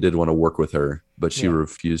he really did want to work with her, but she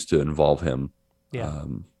refused to involve him. Yeah.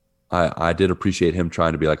 I did appreciate him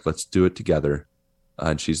trying to be like, let's do it together.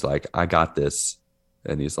 And she's like, I got this.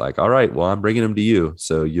 And he's like, all right, well, I'm bringing him to you.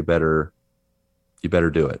 So you better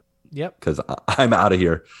do it. Yep. Because I'm out of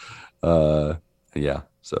here. Yeah.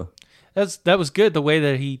 So that was good. The way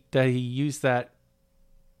that he used that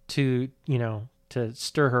to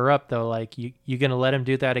stir her up, though. Like, you going to let him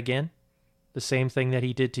do that again? The same thing that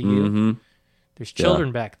he did to you. Mm-hmm. There's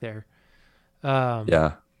children back there.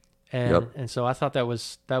 Yeah. And so I thought that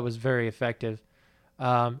was very effective.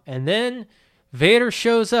 And then Vader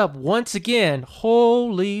shows up once again.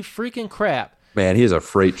 Holy freaking crap. Man, he's a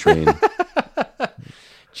freight train.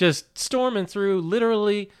 Just storming through,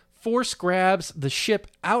 literally Force grabs the ship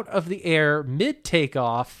out of the air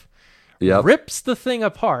mid-takeoff, rips the thing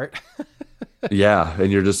apart. Yeah,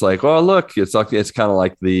 and you're just like, oh, look, it's kind of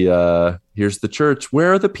like the here's the church.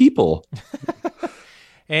 Where are the people?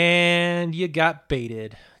 And you got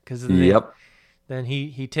baited. Because then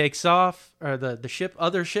he takes off, or the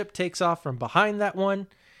other ship takes off from behind that one.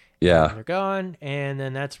 Yeah, and they're gone, and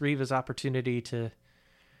then that's Reva's opportunity to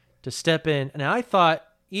step in. And I thought,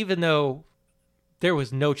 even though there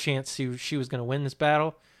was no chance she was going to win this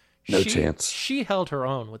battle, she held her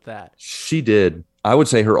own with that. She did. I would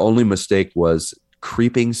say her only mistake was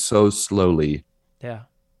creeping so slowly. Yeah.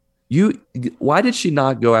 Why did she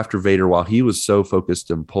not go after Vader while he was so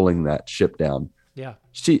focused on pulling that ship down? Yeah.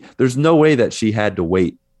 There's no way that she had to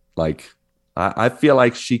wait. Like, I feel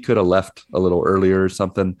like she could have left a little earlier or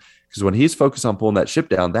something, because when he's focused on pulling that ship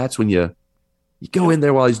down, that's when you go in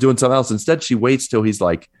there while he's doing something else. Instead, she waits till he's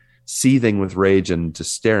like seething with rage and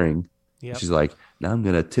just staring. Yep. She's like, now I'm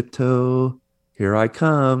going to tiptoe. Here I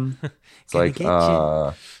come. It's like,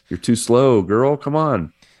 you're too slow, girl. Come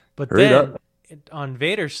on. But hurry up. On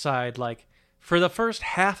Vader's side, like, for the first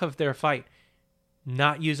half of their fight,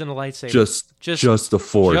 not using a lightsaber. Just the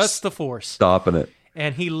Force. Just the Force. Stopping it.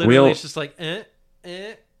 And he literally is just like,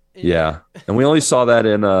 Yeah. And we only saw that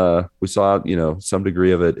in, we saw, some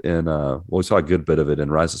degree of it in, we saw a good bit of it in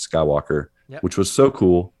Rise of Skywalker, which was so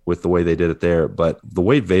cool with the way they did it there. But the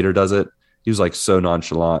way Vader does it, he was like so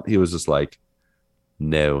nonchalant. He was just like,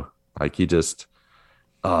 no, like he just,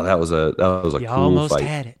 that was a cool almost fight.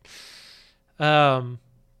 Had it.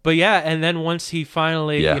 But yeah. And then once he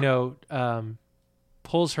finally,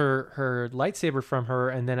 pulls her lightsaber from her,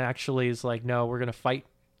 and then actually is like, no, we're going to fight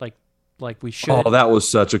like we should. Oh, that was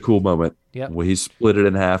such a cool moment. Yeah. Where he split it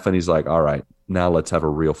in half and he's like, all right, now let's have a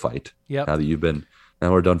real fight. Yep.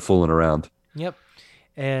 Now we're done fooling around. Yep.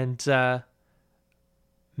 And,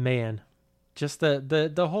 man, just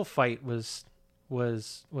the whole fight was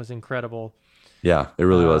incredible. Yeah, it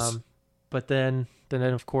really was. But then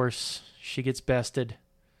of course she gets bested.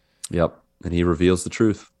 Yep. And he reveals the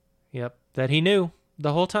truth. Yep. That he knew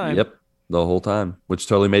the whole time. Yep. The whole time, which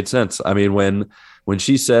totally made sense. I mean, when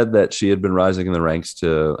she said that she had been rising in the ranks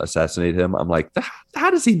to assassinate him, I'm like, how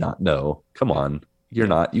does he not know? Come on.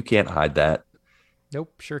 You can't hide that.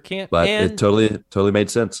 Nope, sure can't. But it totally made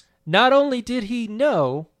sense. Not only did he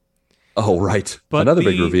know. Oh, right. But another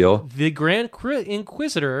big reveal. The Grand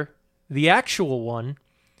Inquisitor, the actual one,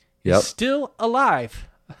 is still alive.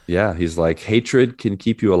 Yeah, he's like, hatred can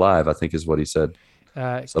keep you alive, I think is what he said.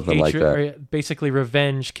 Something like Hatred, that. or basically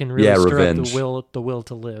revenge, can really Yeah, stir up revenge. the will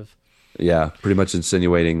to live. Yeah, pretty much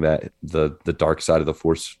insinuating that the dark side of the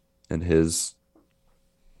force and his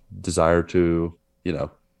desire to, you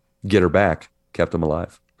know, get her back kept him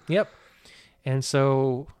alive. Yep. And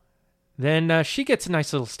so then she gets a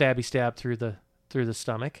nice little stabby stab through the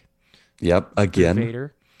stomach Yep, through again,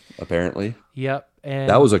 Vader. apparently. Yep. That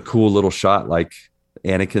And was a cool little shot, like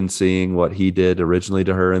Anakin seeing what he did originally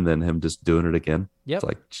to her and then him just doing it again. It's yep.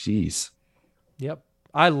 like, geez. Yep.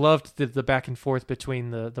 I loved the back and forth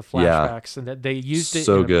between the Yeah, flashbacks, and that they used it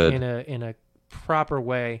so good. in a proper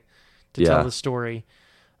way to tell Yeah, the story.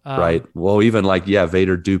 right. Um, Well, even like, yeah,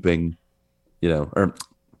 Vader duping, or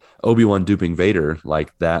Obi-Wan duping Vader,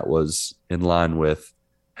 like that was in line with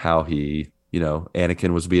how he,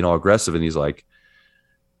 Anakin was being all aggressive and he's like,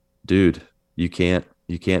 dude, you can't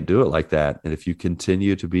do it like that. And if you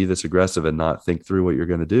continue to be this aggressive and not think through what you're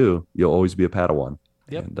going to do, you'll always be a Padawan.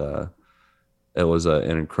 yep. And it was an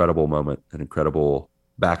incredible moment, an incredible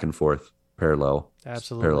back and forth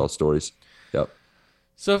Absolutely. parallel stories. Yep.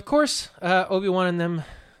 So of course, Obi-Wan and them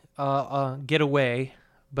get away,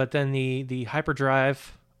 but then the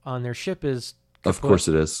hyperdrive on their ship is Of kaput. course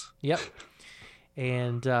it is. Yep.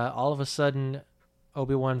 And all of a sudden,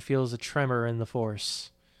 Obi-Wan feels a tremor in the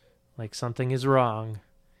Force, like something is wrong.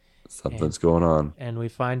 And Something's going on. and we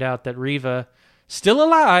find out that Reva, still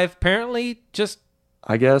alive, apparently just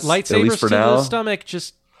I guess, at least lightsabers for to the now. stomach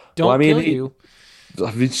just Well, I don't mean, kill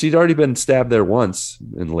you. she'd already been stabbed there once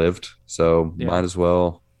and lived, so Yeah. might as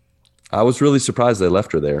well. I was really surprised they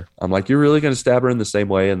left her there. I'm like, you're really going to stab her in the same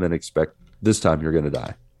way and then expect this time you're going to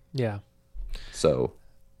die. Yeah. So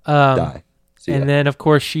Um, die. See ya. and then of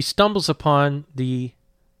course she stumbles upon the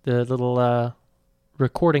little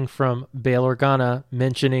recording from Bail Organa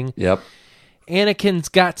mentioning Yep. Anakin's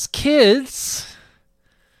got kids,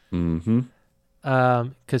 Mm-hmm.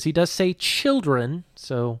 because he does say children.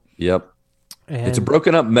 So Yep. It's a and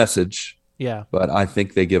broken up message, yeah, but I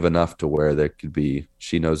think they give enough to where there could be.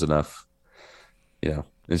 She knows enough,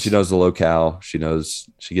 and she knows the locale. She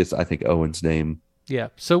gets. I think Owen's name. yeah.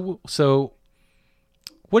 So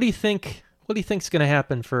what do you think? What do you think's going to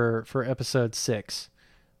happen for episode 6?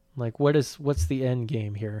 Like, what's the end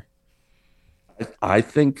game here? I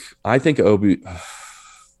think Obi.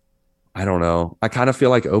 I don't know. I kind of feel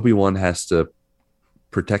like Obi-Wan has to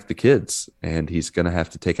protect the kids, and he's gonna have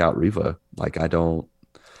to take out Reva. Like I don't.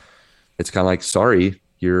 It's kind of like, sorry,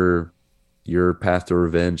 your path to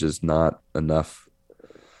revenge is not enough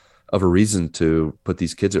of a reason to put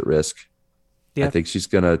these kids at risk. I Yeah, think she's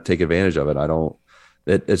gonna take advantage of it. I don't.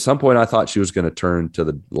 At some point, I thought she was going to turn to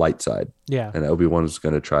the light side, yeah, and Obi-Wan was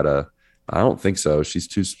going to try to. I don't think so. She's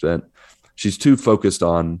too spent. She's too focused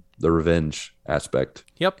on the revenge aspect,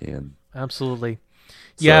 yep, and absolutely.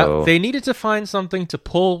 Yeah, so they needed to find something to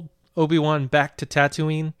pull Obi-Wan back to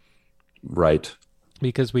Tatooine right,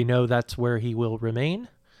 because we know that's where he will remain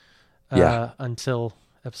yeah, until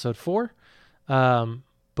episode 4.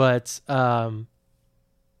 But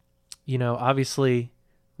obviously,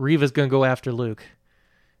 Reva's going to go after Luke.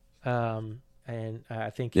 And I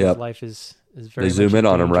think his yep. life is They very much zoom in in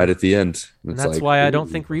on him danger. right at the end. And It's that's like, why I don't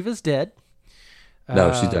ooh. think Reva's dead.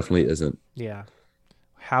 No, she Uh, definitely isn't. yeah.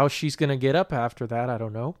 How she's going to get up after that, I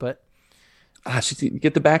don't know. But, She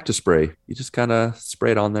get the back to spray. You just kind of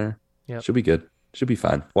spray it on there. yep. She'll be good. She'll be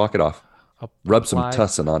fine. Walk it off. Ap- Rub some apply,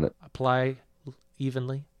 tussin on it. apply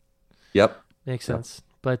evenly. Yep. Makes Yep. sense.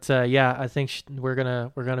 But yeah, I think we're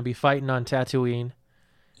gonna be fighting on Tatooine.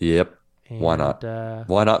 Yep. And, Why not?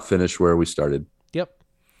 Why not finish where we started? Yep.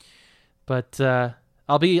 But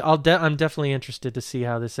I'm definitely interested to see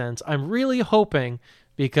how this ends. I'm really hoping,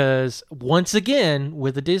 because once again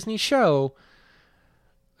with a Disney show,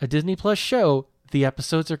 a Disney Plus show, the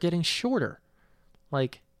episodes are getting shorter.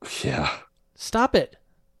 Like, Yeah. stop it.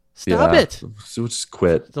 Stop Yeah. it. So just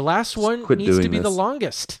quit. The last one quit needs to doing be the this.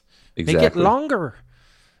 longest. Make it Exactly. longer.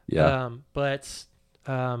 Yeah. But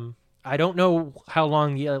I don't know how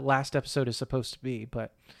long the last episode is supposed to be,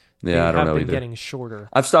 but they Yeah, I don't have know been either. getting shorter.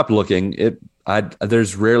 I've stopped looking.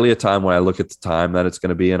 There's rarely a time when I look at the time that it's going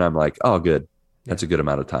to be and I'm like, oh, good. That's Yeah. a good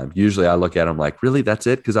amount of time. Usually I look at them like, really, that's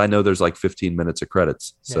it? Because I know there's like 15 minutes of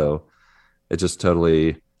credits. Yeah. So it just totally,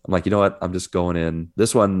 I'm like, you know what? I'm just going in.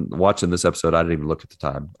 This one, watching this episode, I didn't even look at the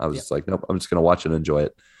time. I was like, nope, I'm just going to watch and enjoy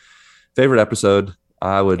it. Favorite episode,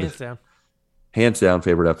 I would, Hands down. hands down,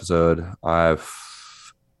 favorite episode.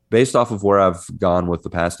 Based off of where I've gone with the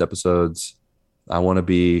past episodes, I want to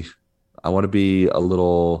be a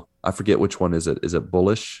little, I forget which one is it. Is it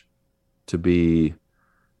bullish to be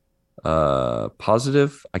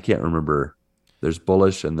positive? I can't remember. There's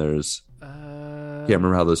bullish and there's can't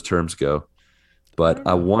remember how those terms go. I But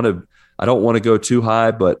don't know. I don't want to go too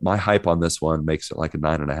high, but my hype on this one makes it like a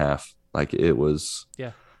 9.5. Like it was,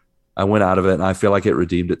 Yeah. I went out of it and I feel like it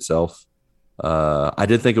redeemed itself. I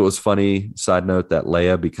did think it was funny. Side note that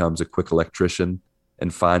Leia becomes a quick electrician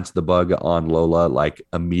and finds the bug on Lola like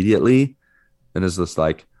immediately, and is just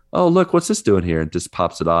like, "Oh, look, what's this doing here?" And just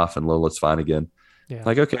pops it off, and Lola's fine again. Yeah.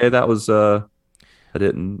 Like, okay, that was. I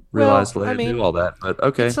didn't realize Well, I Leia knew mean, all that, but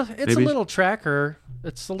okay, it's a maybe. little tracker.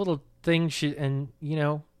 It's a little thing and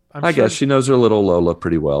I'm I sure guess she knows her little Lola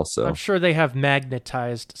pretty well. I'm So sure they have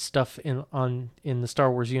magnetized stuff in the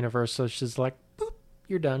Star Wars universe, so she's like, boop,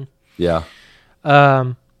 you're done. yeah,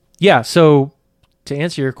 Yeah, so to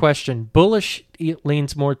answer your question, bullish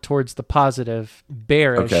leans more towards the positive, okay.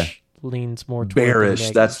 bearish leans more toward the Bearish,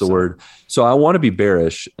 negative. that's the So, word. So I want to be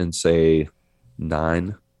bearish and say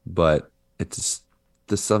 9, but it's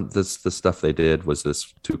the stuff they did was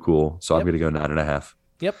this too cool. So I'm yep, gonna go 9.5.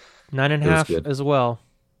 yep, nine and a It was half good. as well.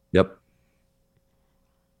 Yep.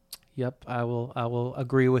 Yep, I will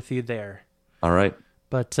agree with you there. All right.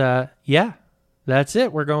 But yeah, that's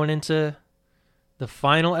it. We're going into the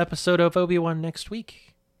final episode of Obi-Wan next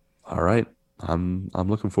week. All right. I'm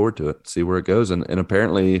looking forward to it. See where it goes. And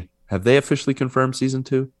apparently, have they officially confirmed season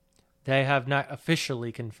 2? They have not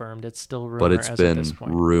officially confirmed. It's still But rumor it's as of this been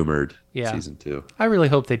point. rumored Yeah. season 2. I really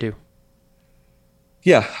hope they do.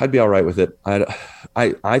 Yeah, I'd be all right with it.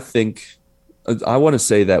 I think I want to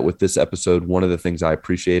say that with this episode, one of the things I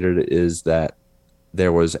appreciated is that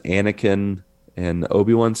there was Anakin and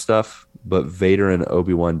Obi-Wan stuff, but Vader and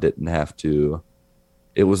Obi-Wan didn't have to.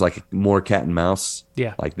 It was like more cat and mouse.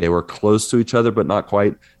 Yeah. Like they were close to each other, but not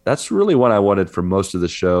quite. That's really what I wanted for most of the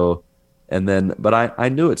show. And then, but I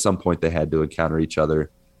knew at some point they had to encounter each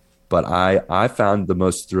other. But I found the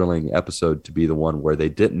most thrilling episode to be the one where they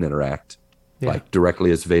didn't interact Yeah. like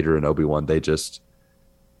directly as Vader and Obi-Wan.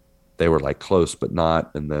 They were like close, but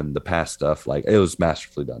not. And then the past stuff, like it was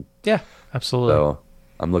masterfully done. Yeah, absolutely. So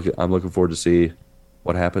I'm looking forward to see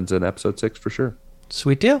what happens in episode 6 for sure.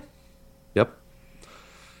 Sweet deal. Yep.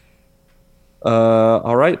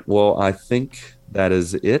 All right. Well, I think that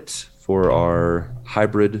is it for our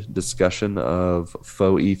hybrid discussion of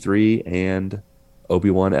Faux E3 and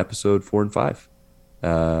Obi-Wan episode 4 and 5.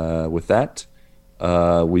 With that,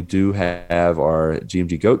 we do have our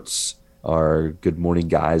GMG Goats, our Good Morning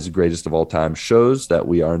Guys, greatest of all time shows that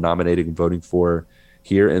we are nominating and voting for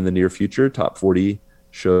here in the near future, top 40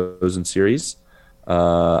 shows and series.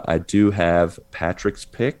 I do have Patrick's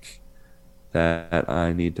pick that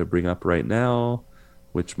I need to bring up right now,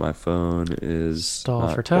 which my phone is Stall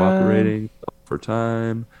not for time. cooperating. Stall for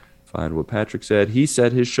time. Find what Patrick said. He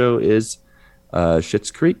said his show is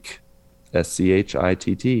Schitt's Creek,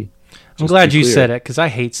 SCHITT. I'm glad you said it because I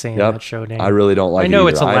hate saying that show name. I really don't like it. I know either.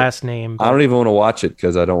 it's a last name. I don't even want to watch it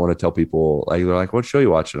because I don't want to tell people. Like they're like, "What show you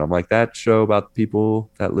watching?" I'm like, "That show about people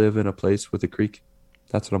that live in a place with a creek."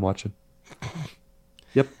 That's what I'm watching.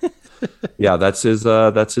 Yep. Yeah, that's his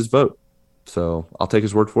vote. So I'll take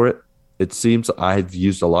his word for it. It seems I've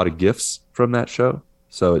used a lot of GIFs from that show,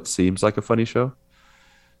 so it seems like a funny show.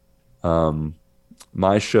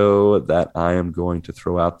 My show that I am going to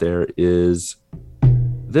throw out there is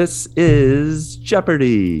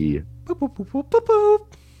Jeopardy. Boop, boop, boop, boop, boop, boop.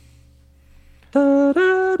 Da,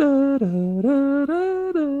 da, da, da,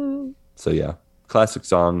 da, da. So yeah, classic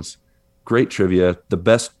songs, great trivia, the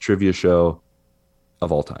best trivia show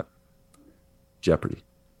of all time. Jeopardy.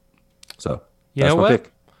 So You that's know my what?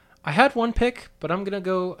 pick. I had one pick, but I'm gonna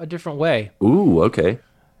go a different way. Ooh, okay.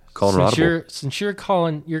 Calling an audible. Since you're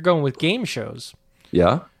going with game shows.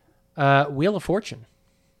 Yeah. Wheel of Fortune.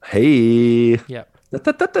 Hey. Yep.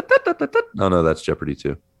 Oh no, that's Jeopardy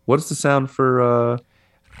too. What is the sound for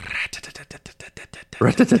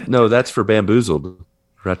No, that's for bamboozled.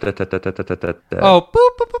 Oh, boop,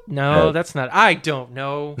 boop, boop. No, that's not. I don't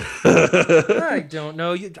know. I don't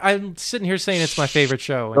know. I'm sitting here saying it's my favorite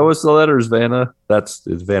show. Show us the letters, Vanna. It's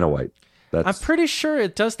Vanna White. I'm pretty sure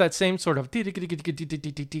it does that same sort of.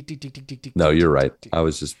 No, you're right. I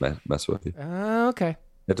was just messing with you. Okay.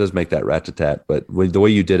 It does make that rat-tat, but the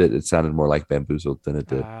way you did it, it sounded more like bamboozled than it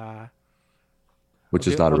did, which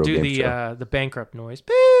is not a real game show. The bankrupt noise.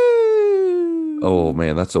 Boo! Oh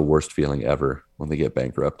man, that's the worst feeling ever when they get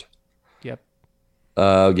bankrupt. Yep.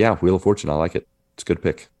 Yeah, Wheel of Fortune. I like it. It's a good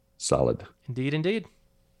pick. Solid. Indeed.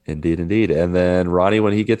 Indeed. And then Ronnie,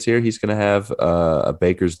 when he gets here, he's going to have a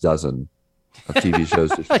baker's dozen of TV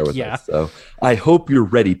shows to share with us. So I hope you're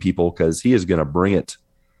ready, people, because he is going to bring it.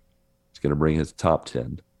 He's going to bring his top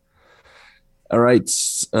 10. All right.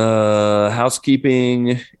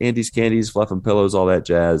 Housekeeping, Andy's Candies, Fluff and Pillows, all that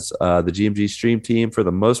jazz. The GMG stream team, for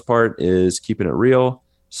the most part, is keeping it real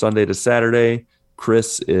Sunday to Saturday.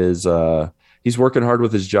 Chris is he's working hard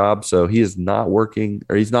with his job, so he is not working,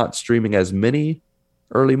 or he's not streaming as many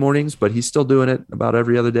early mornings, but he's still doing it about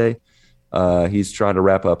every other day. He's trying to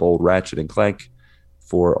wrap up old Ratchet and Clank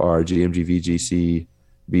for our GMG VGC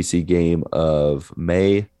VC game of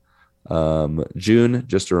May. June,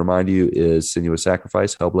 just to remind you, is Sinuous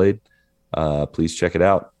Sacrifice, Hellblade. Please check it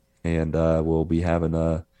out, and we'll be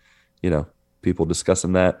having people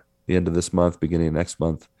discussing that at the end of this month, beginning of next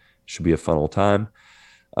month. Should be a fun old time.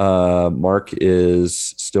 Mark is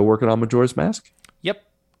still working on Majora's Mask. Yep.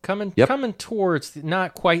 Coming towards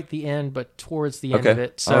not quite the end, but towards the end of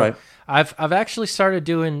it. So all right. I've actually started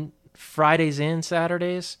doing Fridays and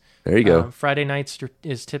Saturdays. There you go. Friday nights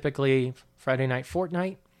is typically Friday Night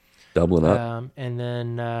Fortnite. Doubling up. And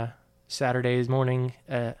then Saturday's morning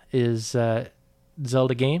is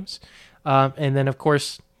Zelda games. And then, of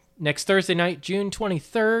course, next Thursday night, June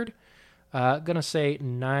 23rd, gonna say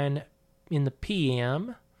 9 in the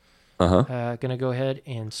p.m. Gonna go ahead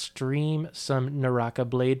and stream some Naraka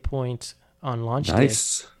Blade Point on launch day.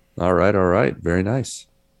 Nice. All right. Very nice.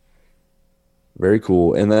 Very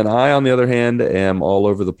cool. And then I, on the other hand, am all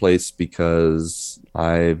over the place because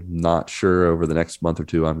I'm not sure over the next month or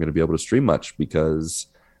two I'm going to be able to stream much because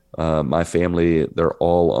my family, they're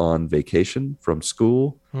all on vacation from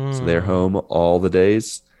school. So they're home all the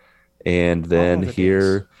days. And then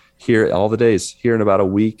here all the days, here in about a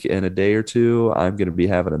week and a day or two, I'm going to be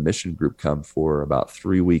having a mission group come for about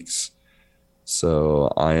 3 weeks.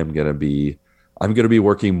 So I'm going to be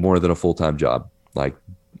working more than a full-time job, like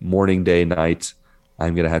morning, day, night.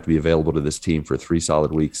 I'm going to have to be available to this team for 3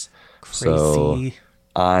 solid weeks. Crazy. So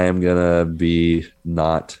I am going to be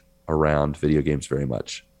not around video games very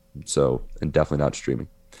much. So, and definitely not streaming.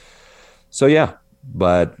 So yeah,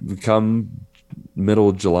 but come middle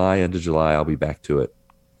of July, end of July, I'll be back to it.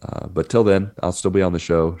 But till then, I'll still be on the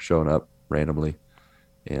show, showing up randomly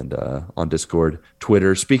and on Discord,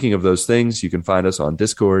 Twitter. Speaking of those things, you can find us on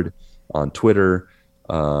Discord, on Twitter.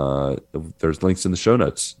 There's links in the show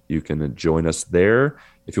notes. You can join us there.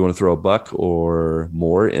 If you want to throw a buck or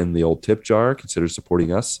more in the old tip jar, consider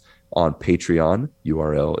supporting us on Patreon.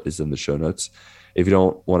 URL is in the show notes. If you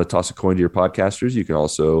don't want to toss a coin to your podcasters, you can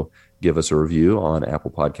also give us a review on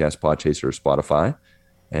Apple Podcasts, Podchaser, or Spotify,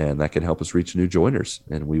 and that can help us reach new joiners,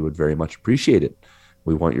 and we would very much appreciate it.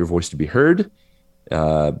 We want your voice to be heard,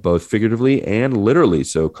 both figuratively and literally,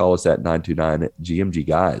 so call us at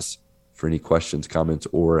 929-GMG-GUYS for any questions, comments,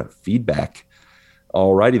 or feedback.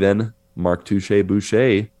 Alrighty then, Mark Touche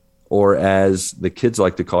Boucher, or as the kids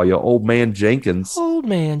like to call you, Old Man Jenkins. Old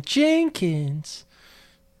Man Jenkins.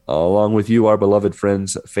 Along with you, our beloved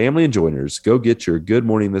friends, family, and joiners, go get your good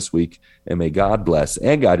morning this week, and may God bless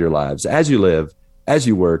and guide your lives as you live, as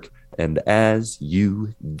you work, and as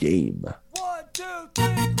you game. 1, 2,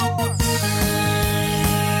 3.